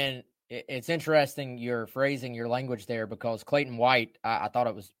 Yeah, and it's interesting you're phrasing your language there, because Clayton White, I thought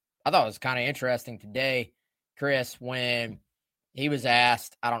it was kind of interesting today, Chris, when he was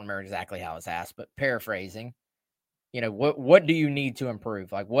asked, I don't remember exactly how it was asked, but paraphrasing, what do you need to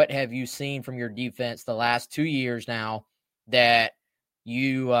improve? What have you seen from your defense the last 2 years now that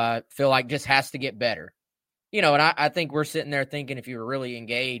you feel like just has to get better? And I think we're sitting there thinking, if you were really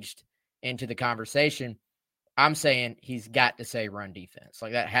engaged into the conversation, I'm saying he's got to say run defense.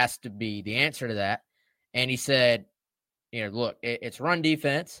 That has to be the answer to that. And he said, look, it's run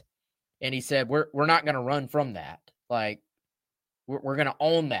defense. And he said, we're not going to run from that. We're going to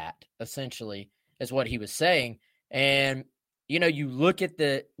own that, essentially, is what he was saying. And, you look at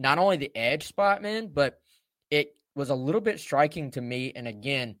not only the edge spot, man, but it was a little bit striking to me. And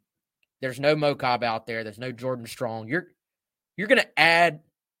again, there's no Mo Cobb out there. There's no Jordan Strong. You're going to add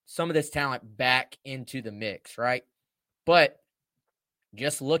some of this talent back into the mix, right? But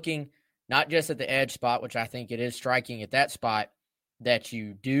just looking not just at the edge spot, which I think it is striking at that spot, that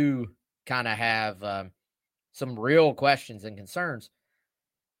you do kind of have some real questions and concerns.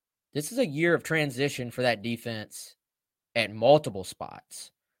 This is a year of transition for that defense at multiple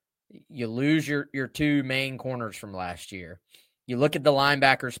spots. You lose your two main corners from last year. You look at the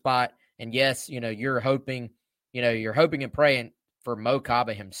linebacker spot, and yes, you're hoping and praying for Mo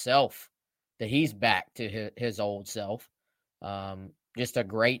Kaba himself that he's back to his old self. Just a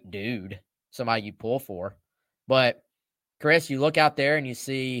great dude, somebody you pull for. But Chris, you look out there and you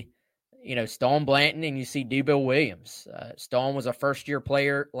see, Stone Blanton and you see Debo Williams. Stone was a first-year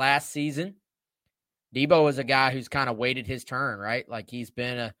player last season. Debo is a guy who's kind of waited his turn, right? Like he's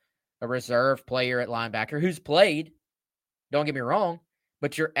been a reserve player at linebacker who's played, don't get me wrong,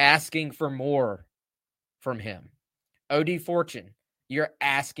 but you're asking for more from him. O.D. Fortune, you're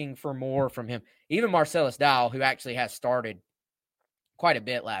asking for more from him. Even Marcellus Dowell, who actually has started quite a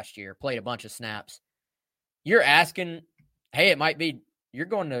bit last year, played a bunch of snaps. You're asking, hey, it might be you're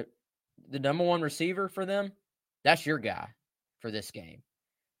going to the number one receiver for them. That's your guy for this game.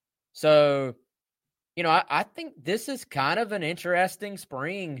 So, I think this is kind of an interesting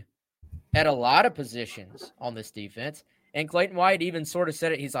spring at a lot of positions on this defense. And Clayton White even sort of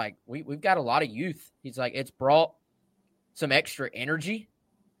said it. He's like, we've got a lot of youth. He's like, it's brought some extra energy.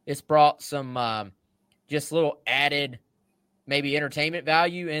 It's brought some just little added maybe entertainment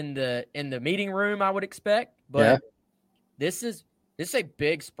value in the meeting room, I would expect. But this is a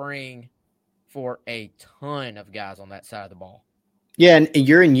big spring for a ton of guys on that side of the ball. Yeah, and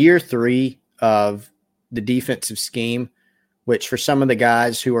you're in year 3 of the defensive scheme, which for some of the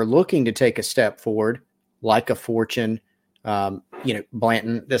guys who are looking to take a step forward, like a Fortune,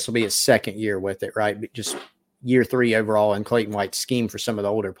 Blanton, this will be his second year with it, right? But just year 3 overall in Clayton White's scheme for some of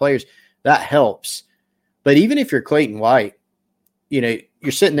the older players, that helps. But even if you're Clayton White,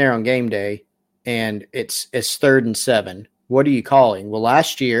 you're sitting there on game day and it's 3rd and 7. What are you calling? Well,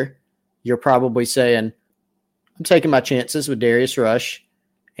 last year, you're probably saying, I'm taking my chances with Darius Rush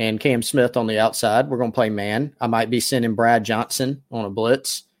and Cam Smith on the outside. We're going to play man. I might be sending Brad Johnson on a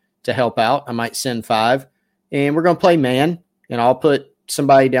blitz to help out. I might send 5. And we're going to play man, and I'll put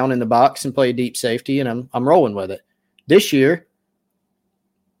somebody down in the box and play a deep safety, and I'm rolling with it. This year,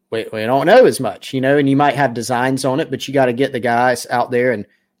 we don't know as much, and you might have designs on it, but you got to get the guys out there and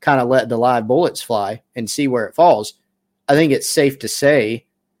kind of let the live bullets fly and see where it falls. I think it's safe to say,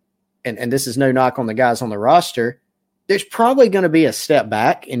 and this is no knock on the guys on the roster, there's probably going to be a step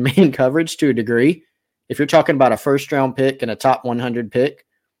back in man coverage to a degree. If you're talking about a first-round pick and a top 100 pick,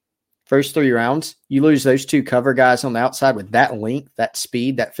 first 3 rounds, you lose those 2 cover guys on the outside with that length, that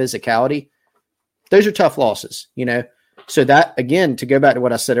speed, that physicality. Those are tough losses, So that, again, to go back to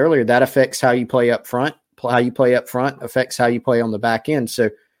what I said earlier, that affects how you play up front. How you play up front affects how you play on the back end. So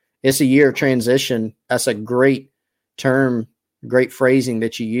it's a year of transition. That's a great term, great phrasing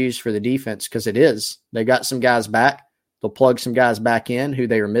that you use for the defense because it is. They got some guys back. They'll plug some guys back in who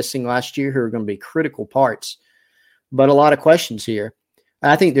they were missing last year who are going to be critical parts. But a lot of questions here.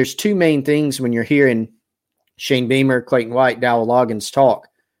 I think there's 2 main things when you're hearing Shane Beamer, Clayton White, Dowell Loggins talk.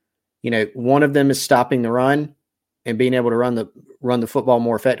 One of them is stopping the run and being able to run the football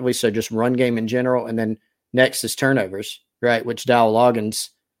more effectively. So just run game in general. And then next is turnovers, right? Which Dowell Loggins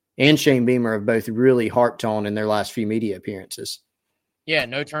and Shane Beamer have both really harped on in their last few media appearances. Yeah,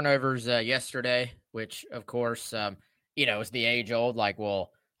 no turnovers yesterday, which of course, is the age old, like,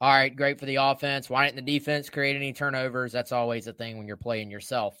 well, all right, great for the offense. Why didn't the defense create any turnovers? That's always a thing when you're playing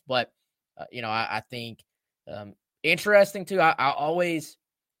yourself. But, I think interesting too. I always,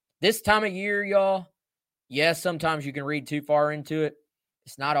 this time of year, y'all, yes, sometimes you can read too far into it.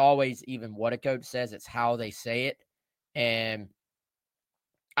 It's not always even what a coach says. It's how they say it. And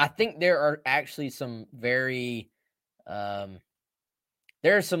I think there are actually some very, there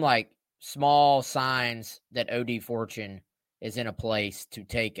are some like small signs that O.D. Fortune is in a place to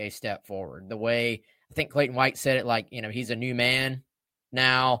take a step forward. The way I think Clayton White said it, like, he's a new man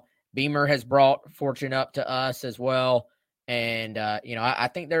now. Beamer has brought Fortune up to us as well. And, I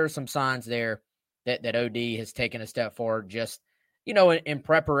think there are some signs there that OD has taken a step forward just, in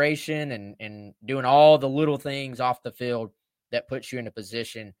preparation and doing all the little things off the field that puts you in a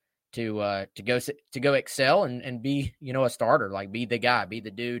position to go excel and be, a starter, like be the guy, be the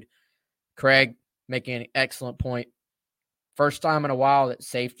dude. Craig making an excellent point. First time in a while that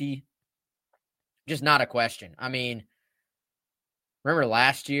safety, just not a question. I mean, remember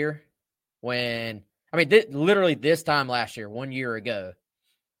last year when, literally this time last year, 1 year ago,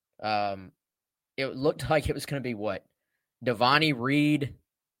 it looked like it was going to be what? Devonnie Reed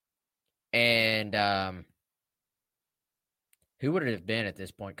and who would it have been at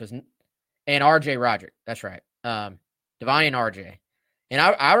this point? And RJ Roderick. That's right. Devonnie and RJ. And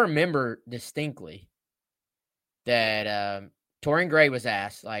I remember distinctly that Torian Gray was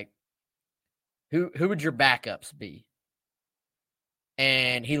asked, like, who would your backups be?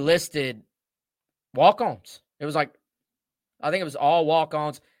 And he listed walk-ons. It was like, I think it was all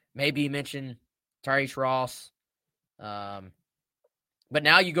walk-ons. Maybe he mentioned Tyrese Ross. But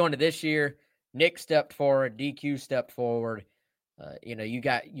now you go into this year, Nick stepped forward, DQ stepped forward.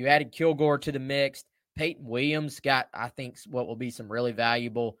 You added Kilgore to the mix. Peyton Williams got, I think, what will be some really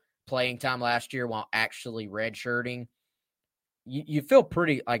valuable playing time last year while actually redshirting. You feel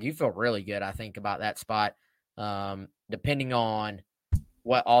really good, I think, about that spot, depending on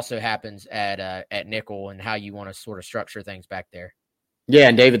what also happens at nickel and how you want to sort of structure things back there. Yeah,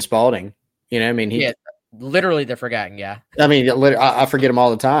 and David Spalding, literally the forgotten guy. I mean, I forget him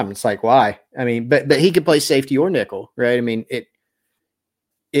all the time. It's like, why? I mean, but he could play safety or nickel, right? I mean,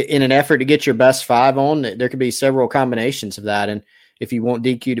 in an effort to get your best five on, there could be several combinations of that. And if you want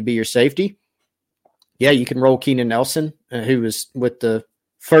DQ to be your safety, yeah, you can roll Keenan Nelson, who was with the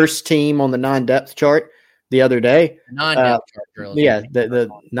first team on the non-depth chart the other day. Non-depth chart. Yeah, the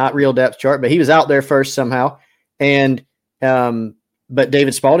not real depth chart, but he was out there first somehow. And but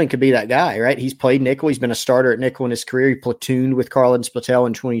David Spalding could be that guy, right? He's played nickel. He's been a starter at nickel in his career. He platooned with Carlin Splittell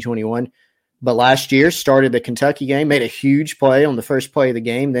in 2021. But last year started the Kentucky game, made a huge play on the first play of the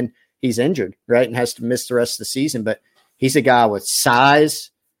game. Then he's injured, right, and has to miss the rest of the season. But he's a guy with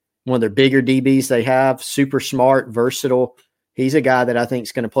size, one of their bigger DBs they have, super smart, versatile. He's a guy that I think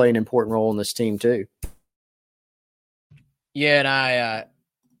is going to play an important role in this team too. Yeah, and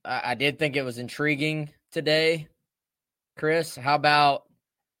I did think it was intriguing today, Chris. How about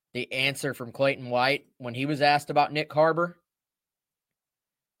the answer from Clayton White when he was asked about Nick Harbor?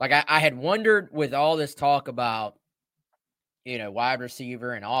 Like, I had wondered with all this talk about, wide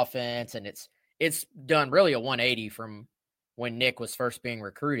receiver and offense, and it's done really a 180 from when Nick was first being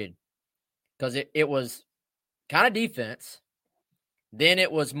recruited, because it was kind of defense. Then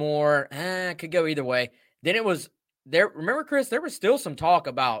it was more, could go either way. Then it was there. Remember, Chris, there was still some talk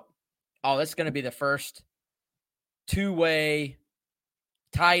about, this is going to be the first two-way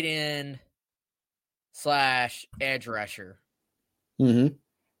tight end / edge rusher. Mm-hmm.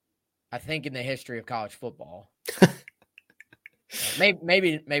 I think in the history of college football.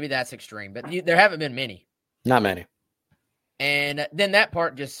 maybe that's extreme, but there haven't been many. Not many. And then that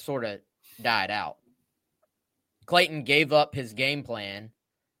part just sort of died out. Clayton gave up his game plan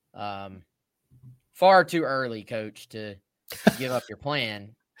far too early, Coach, to give up your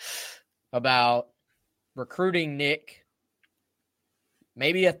plan about recruiting Nick.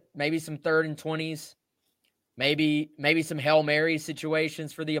 Maybe some 3rd and 20s. Maybe some Hail Mary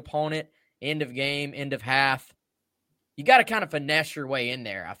situations for the opponent, end of game, end of half. You got to kind of finesse your way in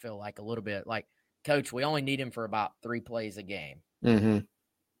there, I feel like, a little bit. Like, Coach, we only need him for about 3 plays a game. Mm-hmm.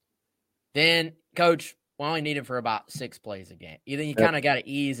 Then, Coach, we only need him for about 6 plays a game. Then you kind of got to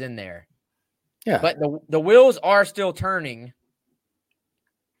ease in there. Yeah. But the wheels are still turning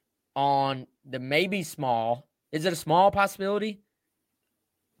on the maybe small. Is it a small possibility?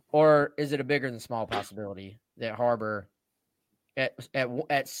 Or is it a bigger than small possibility that Harbor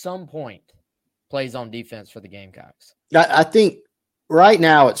at some point plays on defense for the Gamecocks? I think right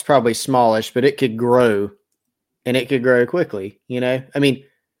now it's probably smallish, but it could grow, and it could grow quickly. I mean,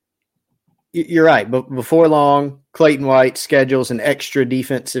 you're right. But before long, Clayton White schedules an extra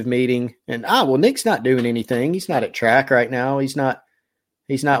defensive meeting, and Nick's not doing anything. He's not at track right now. He's not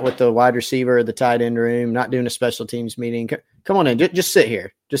with the wide receiver or the tight end room, not doing a special teams meeting. Come on in. Just sit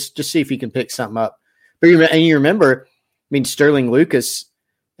here. Just see if you can pick something up. But you remember, Sterling Lucas,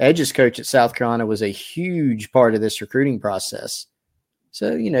 Edge's coach at South Carolina, was a huge part of this recruiting process.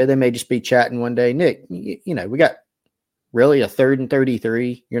 So, they may just be chatting one day. Nick, we got really a 3rd and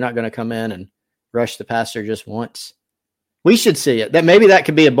 33. You're not going to come in and rush the passer just once. We should see it. Maybe that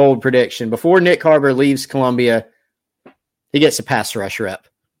could be a bold prediction. Before Nick Harbor leaves Columbia, he gets a pass rush rep.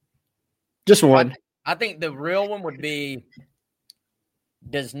 Just one. I think the real one would be,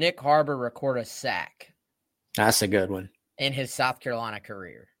 does Nick Harbor record a sack? That's a good one. In his South Carolina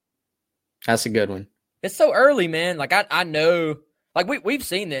career. That's a good one. It's so early, man. Like, I know, like, we've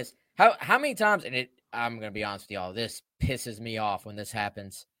seen this. How many times, and I'm going to be honest with y'all, this pisses me off when this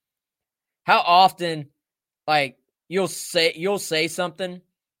happens. How often, like, you'll say something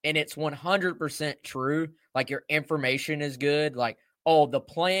and it's 100% true. Like, your information is good. Like, oh, the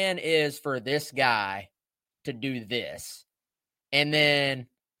plan is for this guy to do this. And then,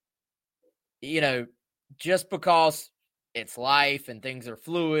 just because it's life and things are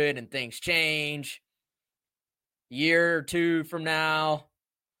fluid and things change, year or two from now,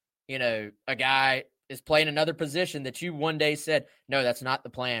 a guy is playing another position that you one day said, no, that's not the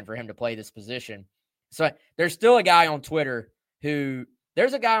plan for him to play this position. So there's still a guy on Twitter who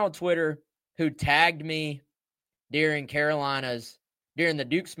tagged me during the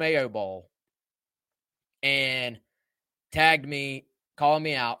Dukes Mayo Bowl and tagged me, calling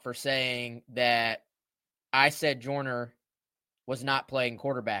me out for saying that I said Joyner was not playing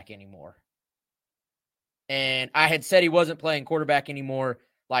quarterback anymore. And I had said he wasn't playing quarterback anymore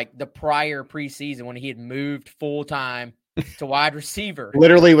like the prior preseason when he had moved full-time to wide receiver.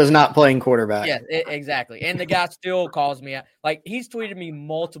 Literally was not playing quarterback. Yeah, exactly. And the guy still calls me out. Like, he's tweeted me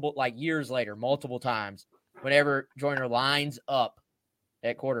years later, multiple times, whenever Joyner lines up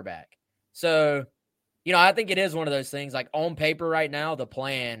at quarterback. So, I think it is one of those things, like on paper right now, the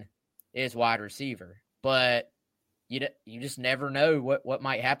plan is wide receiver, but you just never know what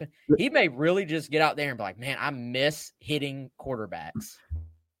might happen. He may really just get out there and be like, man, I miss hitting quarterbacks.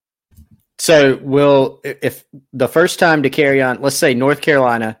 So if the first time to carry on, let's say North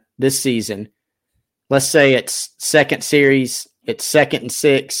Carolina this season, let's say it's second series, it's 2nd and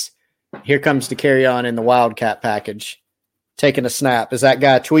 6, here comes to carry on in the Wildcat package, taking a snap. Is that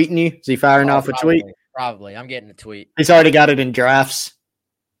guy tweeting you? Is he firing off a tweet? Probably. I'm getting a tweet. He's already got it in drafts.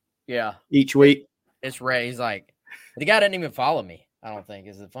 Yeah. Each week. It's Ray. He's like, the guy didn't even follow me, I don't think,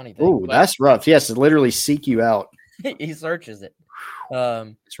 is the funny thing. Ooh, that's rough. Yes, it literally seek you out. He searches it.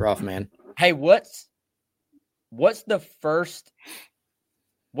 It's rough, man. Hey, what's the first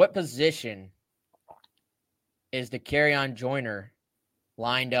 – what position is the Kerryon Joyner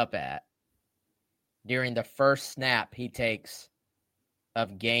lined up at during the first snap he takes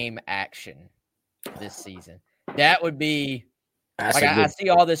of game action this season? That would be – I see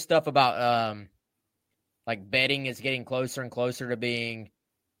all this stuff about betting is getting closer and closer to being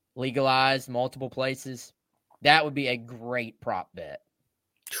legalized multiple places. That would be a great prop bet.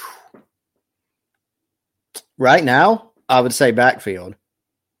 Right now, I would say backfield.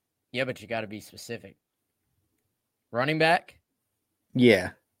 Yeah, but you got to be specific. Running back? Yeah,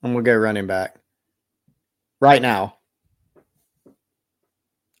 I'm going to go running back. Right now.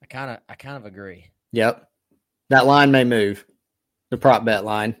 I kind of agree. Yep. That line may move. The prop bet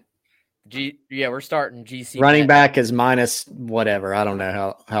line. We're starting GC. Running back is minus whatever. I don't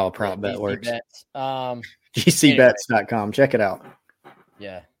know how a prop bet works. Bets. GCbets.com. Check it out.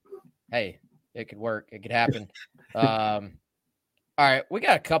 Yeah. Hey, it could work. It could happen. All right, we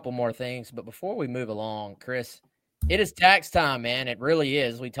got a couple more things, but before we move along, Chris, it is tax time, man. It really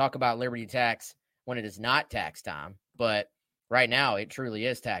is. We talk about Liberty Tax when it is not tax time, but right now it truly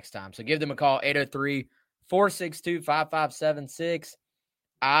is tax time. So give them a call, 803-462-5576.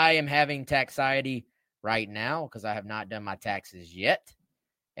 I am having taxiety right now because I have not done my taxes yet.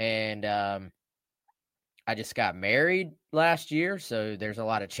 And I just got married last year, so there's a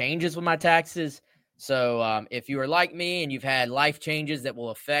lot of changes with my taxes. So if you are like me and you've had life changes that will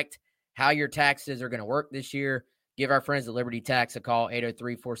affect how your taxes are going to work this year, give our friends at Liberty Tax a call,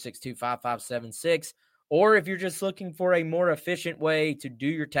 803-462-5576. Or if you're just looking for a more efficient way to do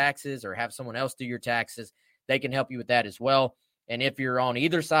your taxes or have someone else do your taxes, they can help you with that as well. And if you're on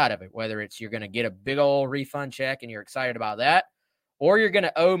either side of it, whether it's you're going to get a big old refund check and you're excited about that, or you're going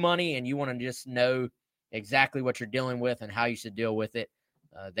to owe money and you want to just know exactly what you're dealing with and how you should deal with it,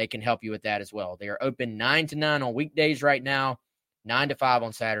 they can help you with that as well. They are open 9 to 9 on weekdays right now, 9 to 5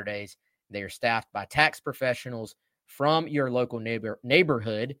 on Saturdays. They are staffed by tax professionals from your local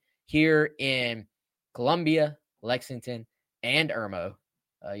neighborhood here in Columbia, Lexington, and Irmo.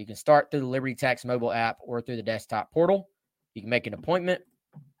 You can start through the Liberty Tax mobile app or through the desktop portal. You can make an appointment,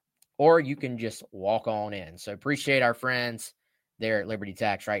 or you can just walk on in. So appreciate our friends there at Liberty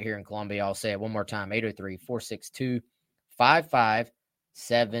Tax right here in Columbia. I'll say it one more time,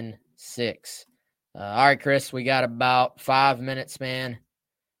 803-462-5576. All right, Chris, we got about 5 minutes, man.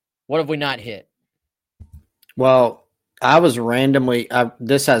 What have we not hit? Well, I was randomly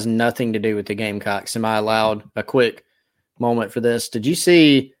this has nothing to do with the Gamecocks. Am I allowed a quick moment for this? Did you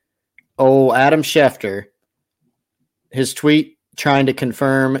see Adam Schefter, his tweet trying to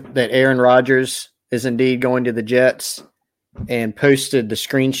confirm that Aaron Rodgers is indeed going to the Jets, and posted the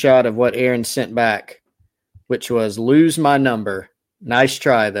screenshot of what Aaron sent back, which was lose my number. Nice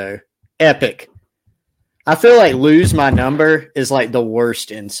try, though. Epic. I feel like lose my number is like the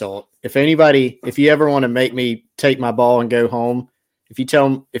worst insult. If you ever want to make me take my ball and go home, if you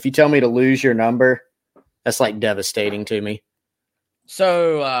tell me to lose your number, that's like devastating to me.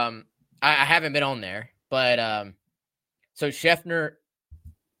 So I haven't been on there, but so Scheffner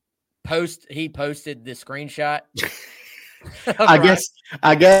posted the screenshot.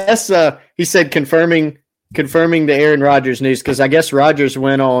 I guess he said confirming the Aaron Rodgers news, because I guess Rodgers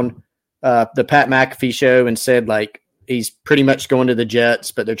went on the Pat McAfee show and said like he's pretty much going to the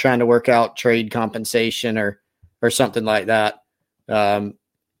Jets, but they're trying to work out trade compensation or something like that. And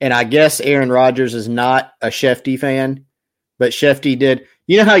I guess Aaron Rodgers is not a Shefty fan, but Shefty did.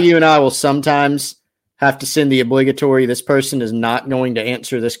 You know how you and I will sometimes have to send the obligatory, this person is not going to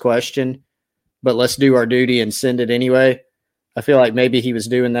answer this question, but let's do our duty and send it anyway. I feel like maybe he was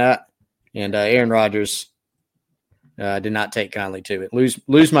doing that, and Aaron Rodgers did not take kindly to it.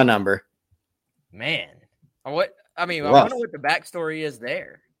 Lose my number. Man, I wonder what the backstory is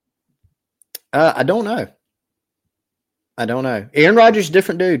there. I don't know. Aaron Rodgers,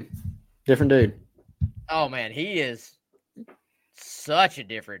 different dude. Oh man, he is such a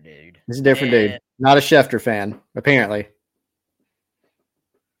different dude. He's a different dude. Not a Schefter fan, apparently.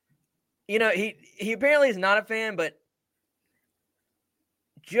 You know, he apparently is not a fan, but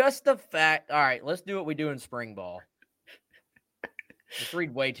just the fact. All right, let's do what we do in spring ball. Let's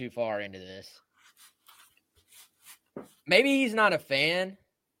read way too far into this. Maybe he's not a fan,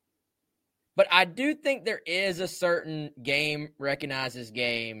 but I do think there is a certain game recognizes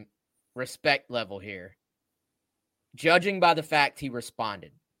game respect level here, judging by the fact he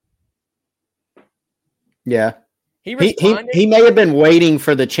responded. Yeah. He responded. He may have been waiting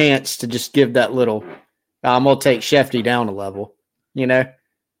for the chance to just give that little, I'm going to take Shefty down a level, you know?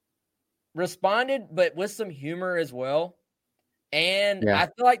 Responded, but with some humor as well. And yeah. I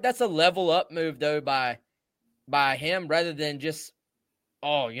feel like that's a level up move, though, by him, rather than just,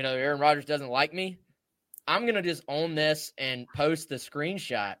 Aaron Rodgers doesn't like me. I'm going to just own this and post the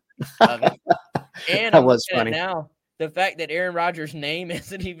screenshot of it. And that was funny. Now, the fact that Aaron Rodgers' name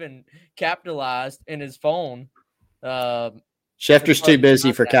isn't even capitalized in his phone. Schefter's too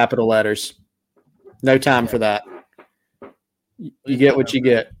busy for capital letters. No time for that. You get what you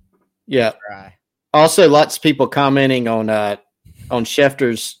get. Yeah. Also, lots of people commenting on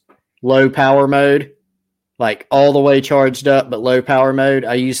Schefter's low power mode, like all the way charged up, but low power mode.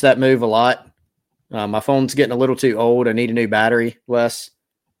 I use that move a lot. My phone's getting a little too old. I need a new battery, Wes.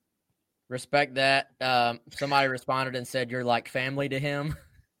 Respect that. Somebody responded and said you're like family to him.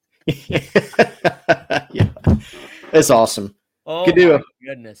 Yeah. It's awesome. Oh,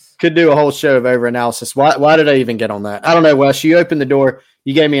 goodness. Could do a whole show of over-analysis. Why did I even get on that? I don't know, Wes. You opened the door.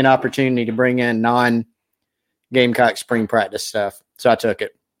 You gave me an opportunity to bring in non-Gamecock spring practice stuff, so I took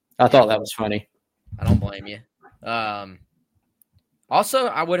it. I thought that was funny. I don't blame you. Also,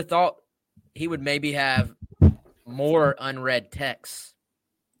 I would have thought he would maybe have more unread texts,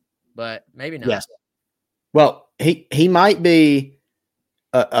 but maybe not. Yes. Well, he might be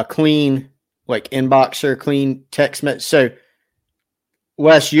a clean, like inboxer, clean text message. So,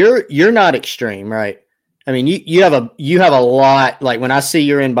 Wes, you're not extreme, right? I mean, you have a lot. Like when I see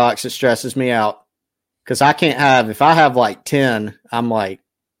your inbox, it stresses me out because I can't have. If I have like 10, I'm like,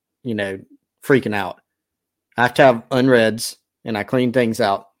 freaking out. I have to have unreads, and I clean things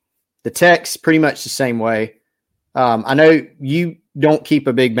out. The text pretty much the same way. I know you don't keep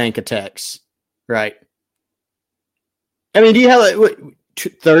a big bank of texts, right? I mean, do you have like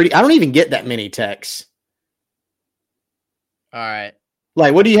 30? I don't even get that many texts. All right.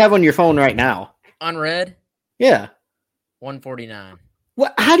 Like, what do you have on your phone right now? Unread? Yeah. 149.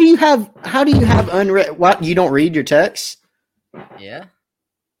 What? How do you have unread? What? You don't read your texts? Yeah.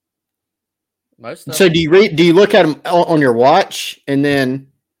 Most of So them. do you look at them on your watch and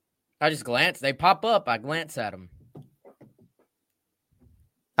then? I just glance. They pop up. I glance at them.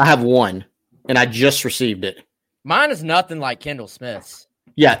 I have one, and I just received it. Mine is nothing like Kendall Smith's.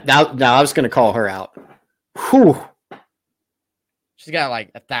 Yeah. Now I was going to call her out. Whew. She's got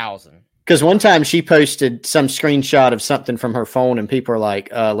like 1,000. Because one time she posted some screenshot of something from her phone, and people are like,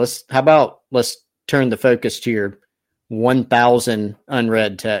 let's turn the focus to your 1,000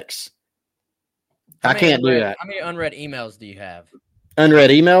 unread texts. I can't do that. How many unread emails do you have?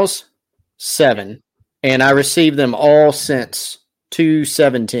 Unread emails? 7. And I received them all since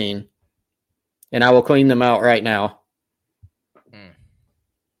 2/17. And I will clean them out right now.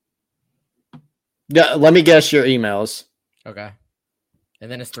 Let me guess your emails. Okay.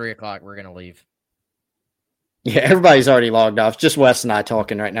 And then it's 3:00. We're going to leave. Yeah, everybody's already logged off. Just Wes and I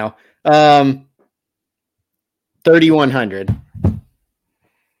talking right now. 3,100.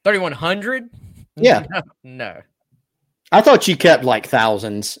 3,100? Yeah. No. I thought you kept like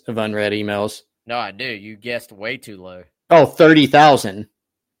thousands of unread emails. No, I do. You guessed way too low. Oh, 30,000.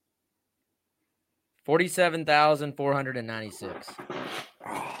 47,496.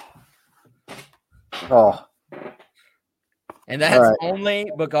 Oh, And that's only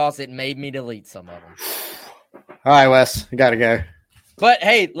because it made me delete some of them. All right, Wes, we got to go. But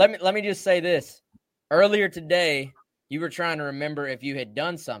hey, let me just say this. Earlier today, you were trying to remember if you had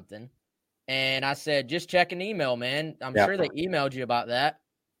done something, and I said, just check an email, man. I'm sure they emailed you about that.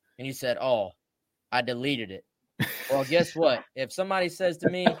 And you said, oh, I deleted it. Well, guess what? If somebody says to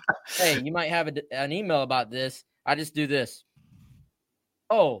me, hey, you might have an email about this, I just do this.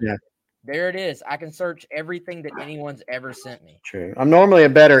 Oh, there it is. I can search everything that anyone's ever sent me. True. I'm normally a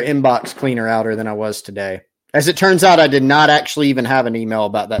better inbox cleaner outer than I was today. As it turns out, I did not actually even have an email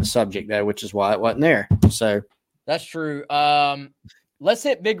about that subject, though, which is why it wasn't there. So that's true. Let's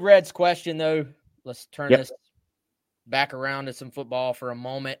hit Big Red's question, though. Let's turn this back around to some football for a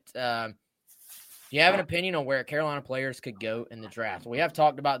moment. Do you have an opinion on where Carolina players could go in the draft? We have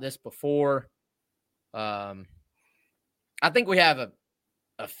talked about this before. I think we have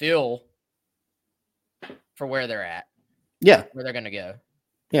a feel for where they're at. Yeah. Where they're going to go.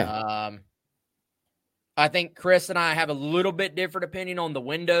 Yeah. I think Chris and I have a little bit different opinion on the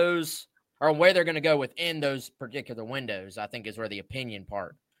windows or where they're going to go within those particular windows, I think is where the opinion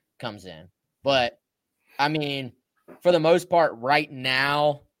part comes in. But, I mean, for the most part right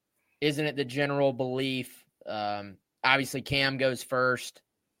now, isn't it the general belief? Obviously, Cam goes first,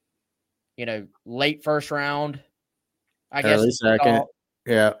 late first round. I guess. Early second.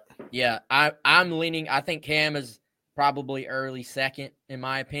 Yeah. Yeah. I'm leaning. I think Cam is probably early second, in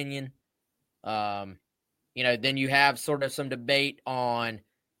my opinion. Then you have sort of some debate on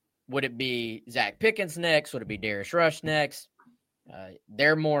would it be Zach Pickens next? Would it be Darius Rush next?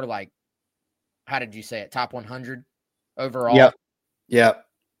 They're more like, how did you say it? Top 100 overall? Yep.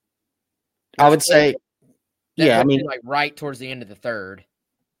 I would say, I mean, like right towards the end of the third.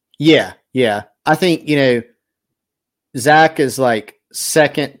 Yeah. I think, Zach is like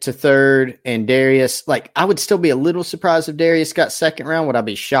second to third, and Darius, like, I would still be a little surprised if Darius got second round. Would I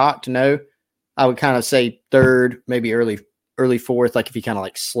be shocked? No. I would kind of say third, maybe early fourth, like if he kind of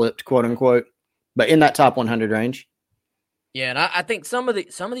like slipped, quote unquote, but in that top 100 range. Yeah, and I think some of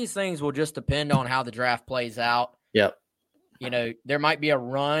these things will just depend on how the draft plays out. Yep. There might be a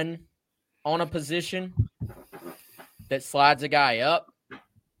run on a position that slides a guy up.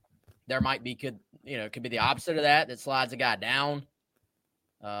 There might be could be the opposite of that slides a guy down.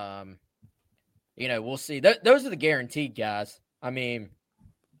 We'll see. Those are the guaranteed guys. I mean,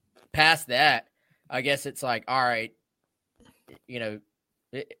 past that, I guess it's like, all right,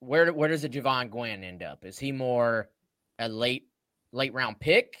 where does a Javon Gwynn end up? Is he more a late round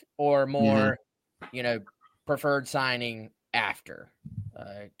pick or more, preferred signing after?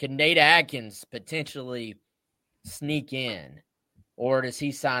 Can Nate Adkins potentially sneak in, or does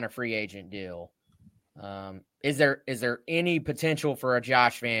he sign a free agent deal? Is there any potential for a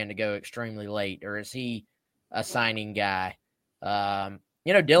Josh Vann to go extremely late, or is he a signing guy?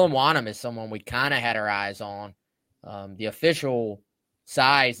 Dylan Wonnum is someone we kind of had our eyes on. The official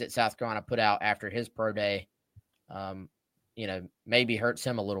size that South Carolina put out after his pro day, maybe hurts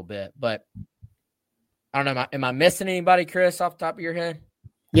him a little bit. But I don't know. Am I missing anybody, Chris, off the top of your head?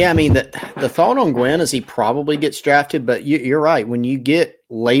 Yeah, I mean, the thought on Gwynn is he probably gets drafted, but you're right. When you get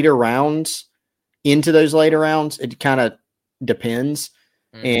later rounds, into those later rounds, it kind of depends.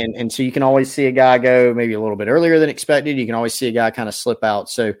 Mm-hmm. And so you can always see a guy go maybe a little bit earlier than expected. You can always see a guy kind of slip out.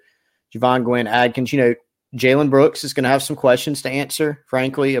 So Javon Gwynn, Adkins, Jalen Brooks is going to have some questions to answer,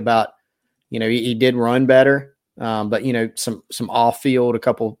 frankly, about, he did run better. But some off field a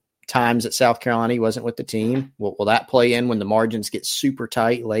couple times at South Carolina, he wasn't with the team. Will that play in when the margins get super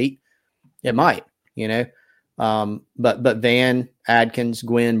tight late? It might, but Van, Adkins,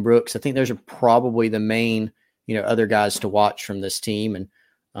 Gwynn, Brooks, I think those are probably the main, other guys to watch from this team. And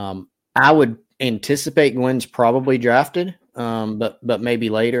I would anticipate Gwynn's probably drafted, but maybe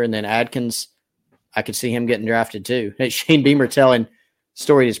later. And then Adkins, I could see him getting drafted too. Shane Beamer telling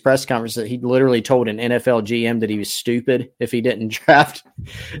story at his press conference that he literally told an NFL GM that he was stupid if he didn't draft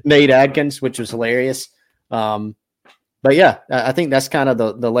Nate Adkins, which was hilarious. But yeah, I think that's kind of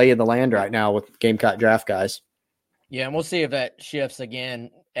the lay of the land right now with Gamecock draft guys. Yeah, and we'll see if that shifts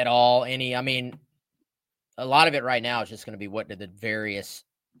again at all. A lot of it right now is just going to be what do the various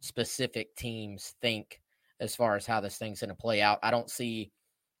specific teams think as far as how this thing's going to play out. I don't see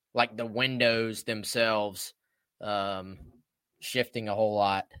like the windows themselves shifting a whole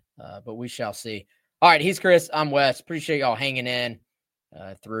lot, but we shall see. All right, he's Chris. I'm Wes. Appreciate y'all hanging in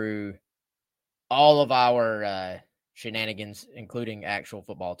through all of our shenanigans, including actual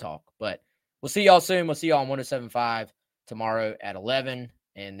football talk. But we'll see y'all soon. We'll see y'all on 107.5 tomorrow at 11.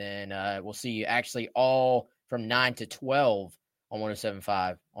 And then we'll see you actually all from 9 to 12 on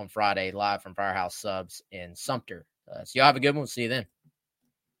 107.5 on Friday, live from Firehouse Subs in Sumter. So y'all have a good one. We'll see you then.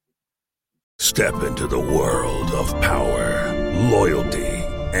 Step into the world of power, loyalty,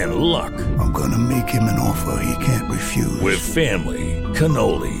 and luck. I'm going to make him an offer he can't refuse. With family,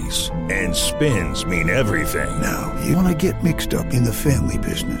 cannolis, and spins mean everything. Now, you want to get mixed up in the family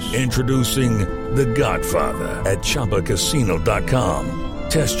business. Introducing The Godfather at ChumbaCasino.com.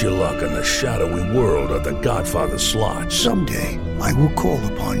 Test your luck in the shadowy world of The Godfather slot. Someday, I will call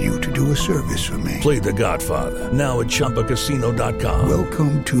upon you to do a service for me. Play The Godfather now at ChumbaCasino.com.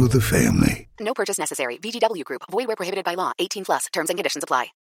 Welcome to the family. No purchase necessary. VGW Group. Void where prohibited by law. 18+. Terms and conditions apply.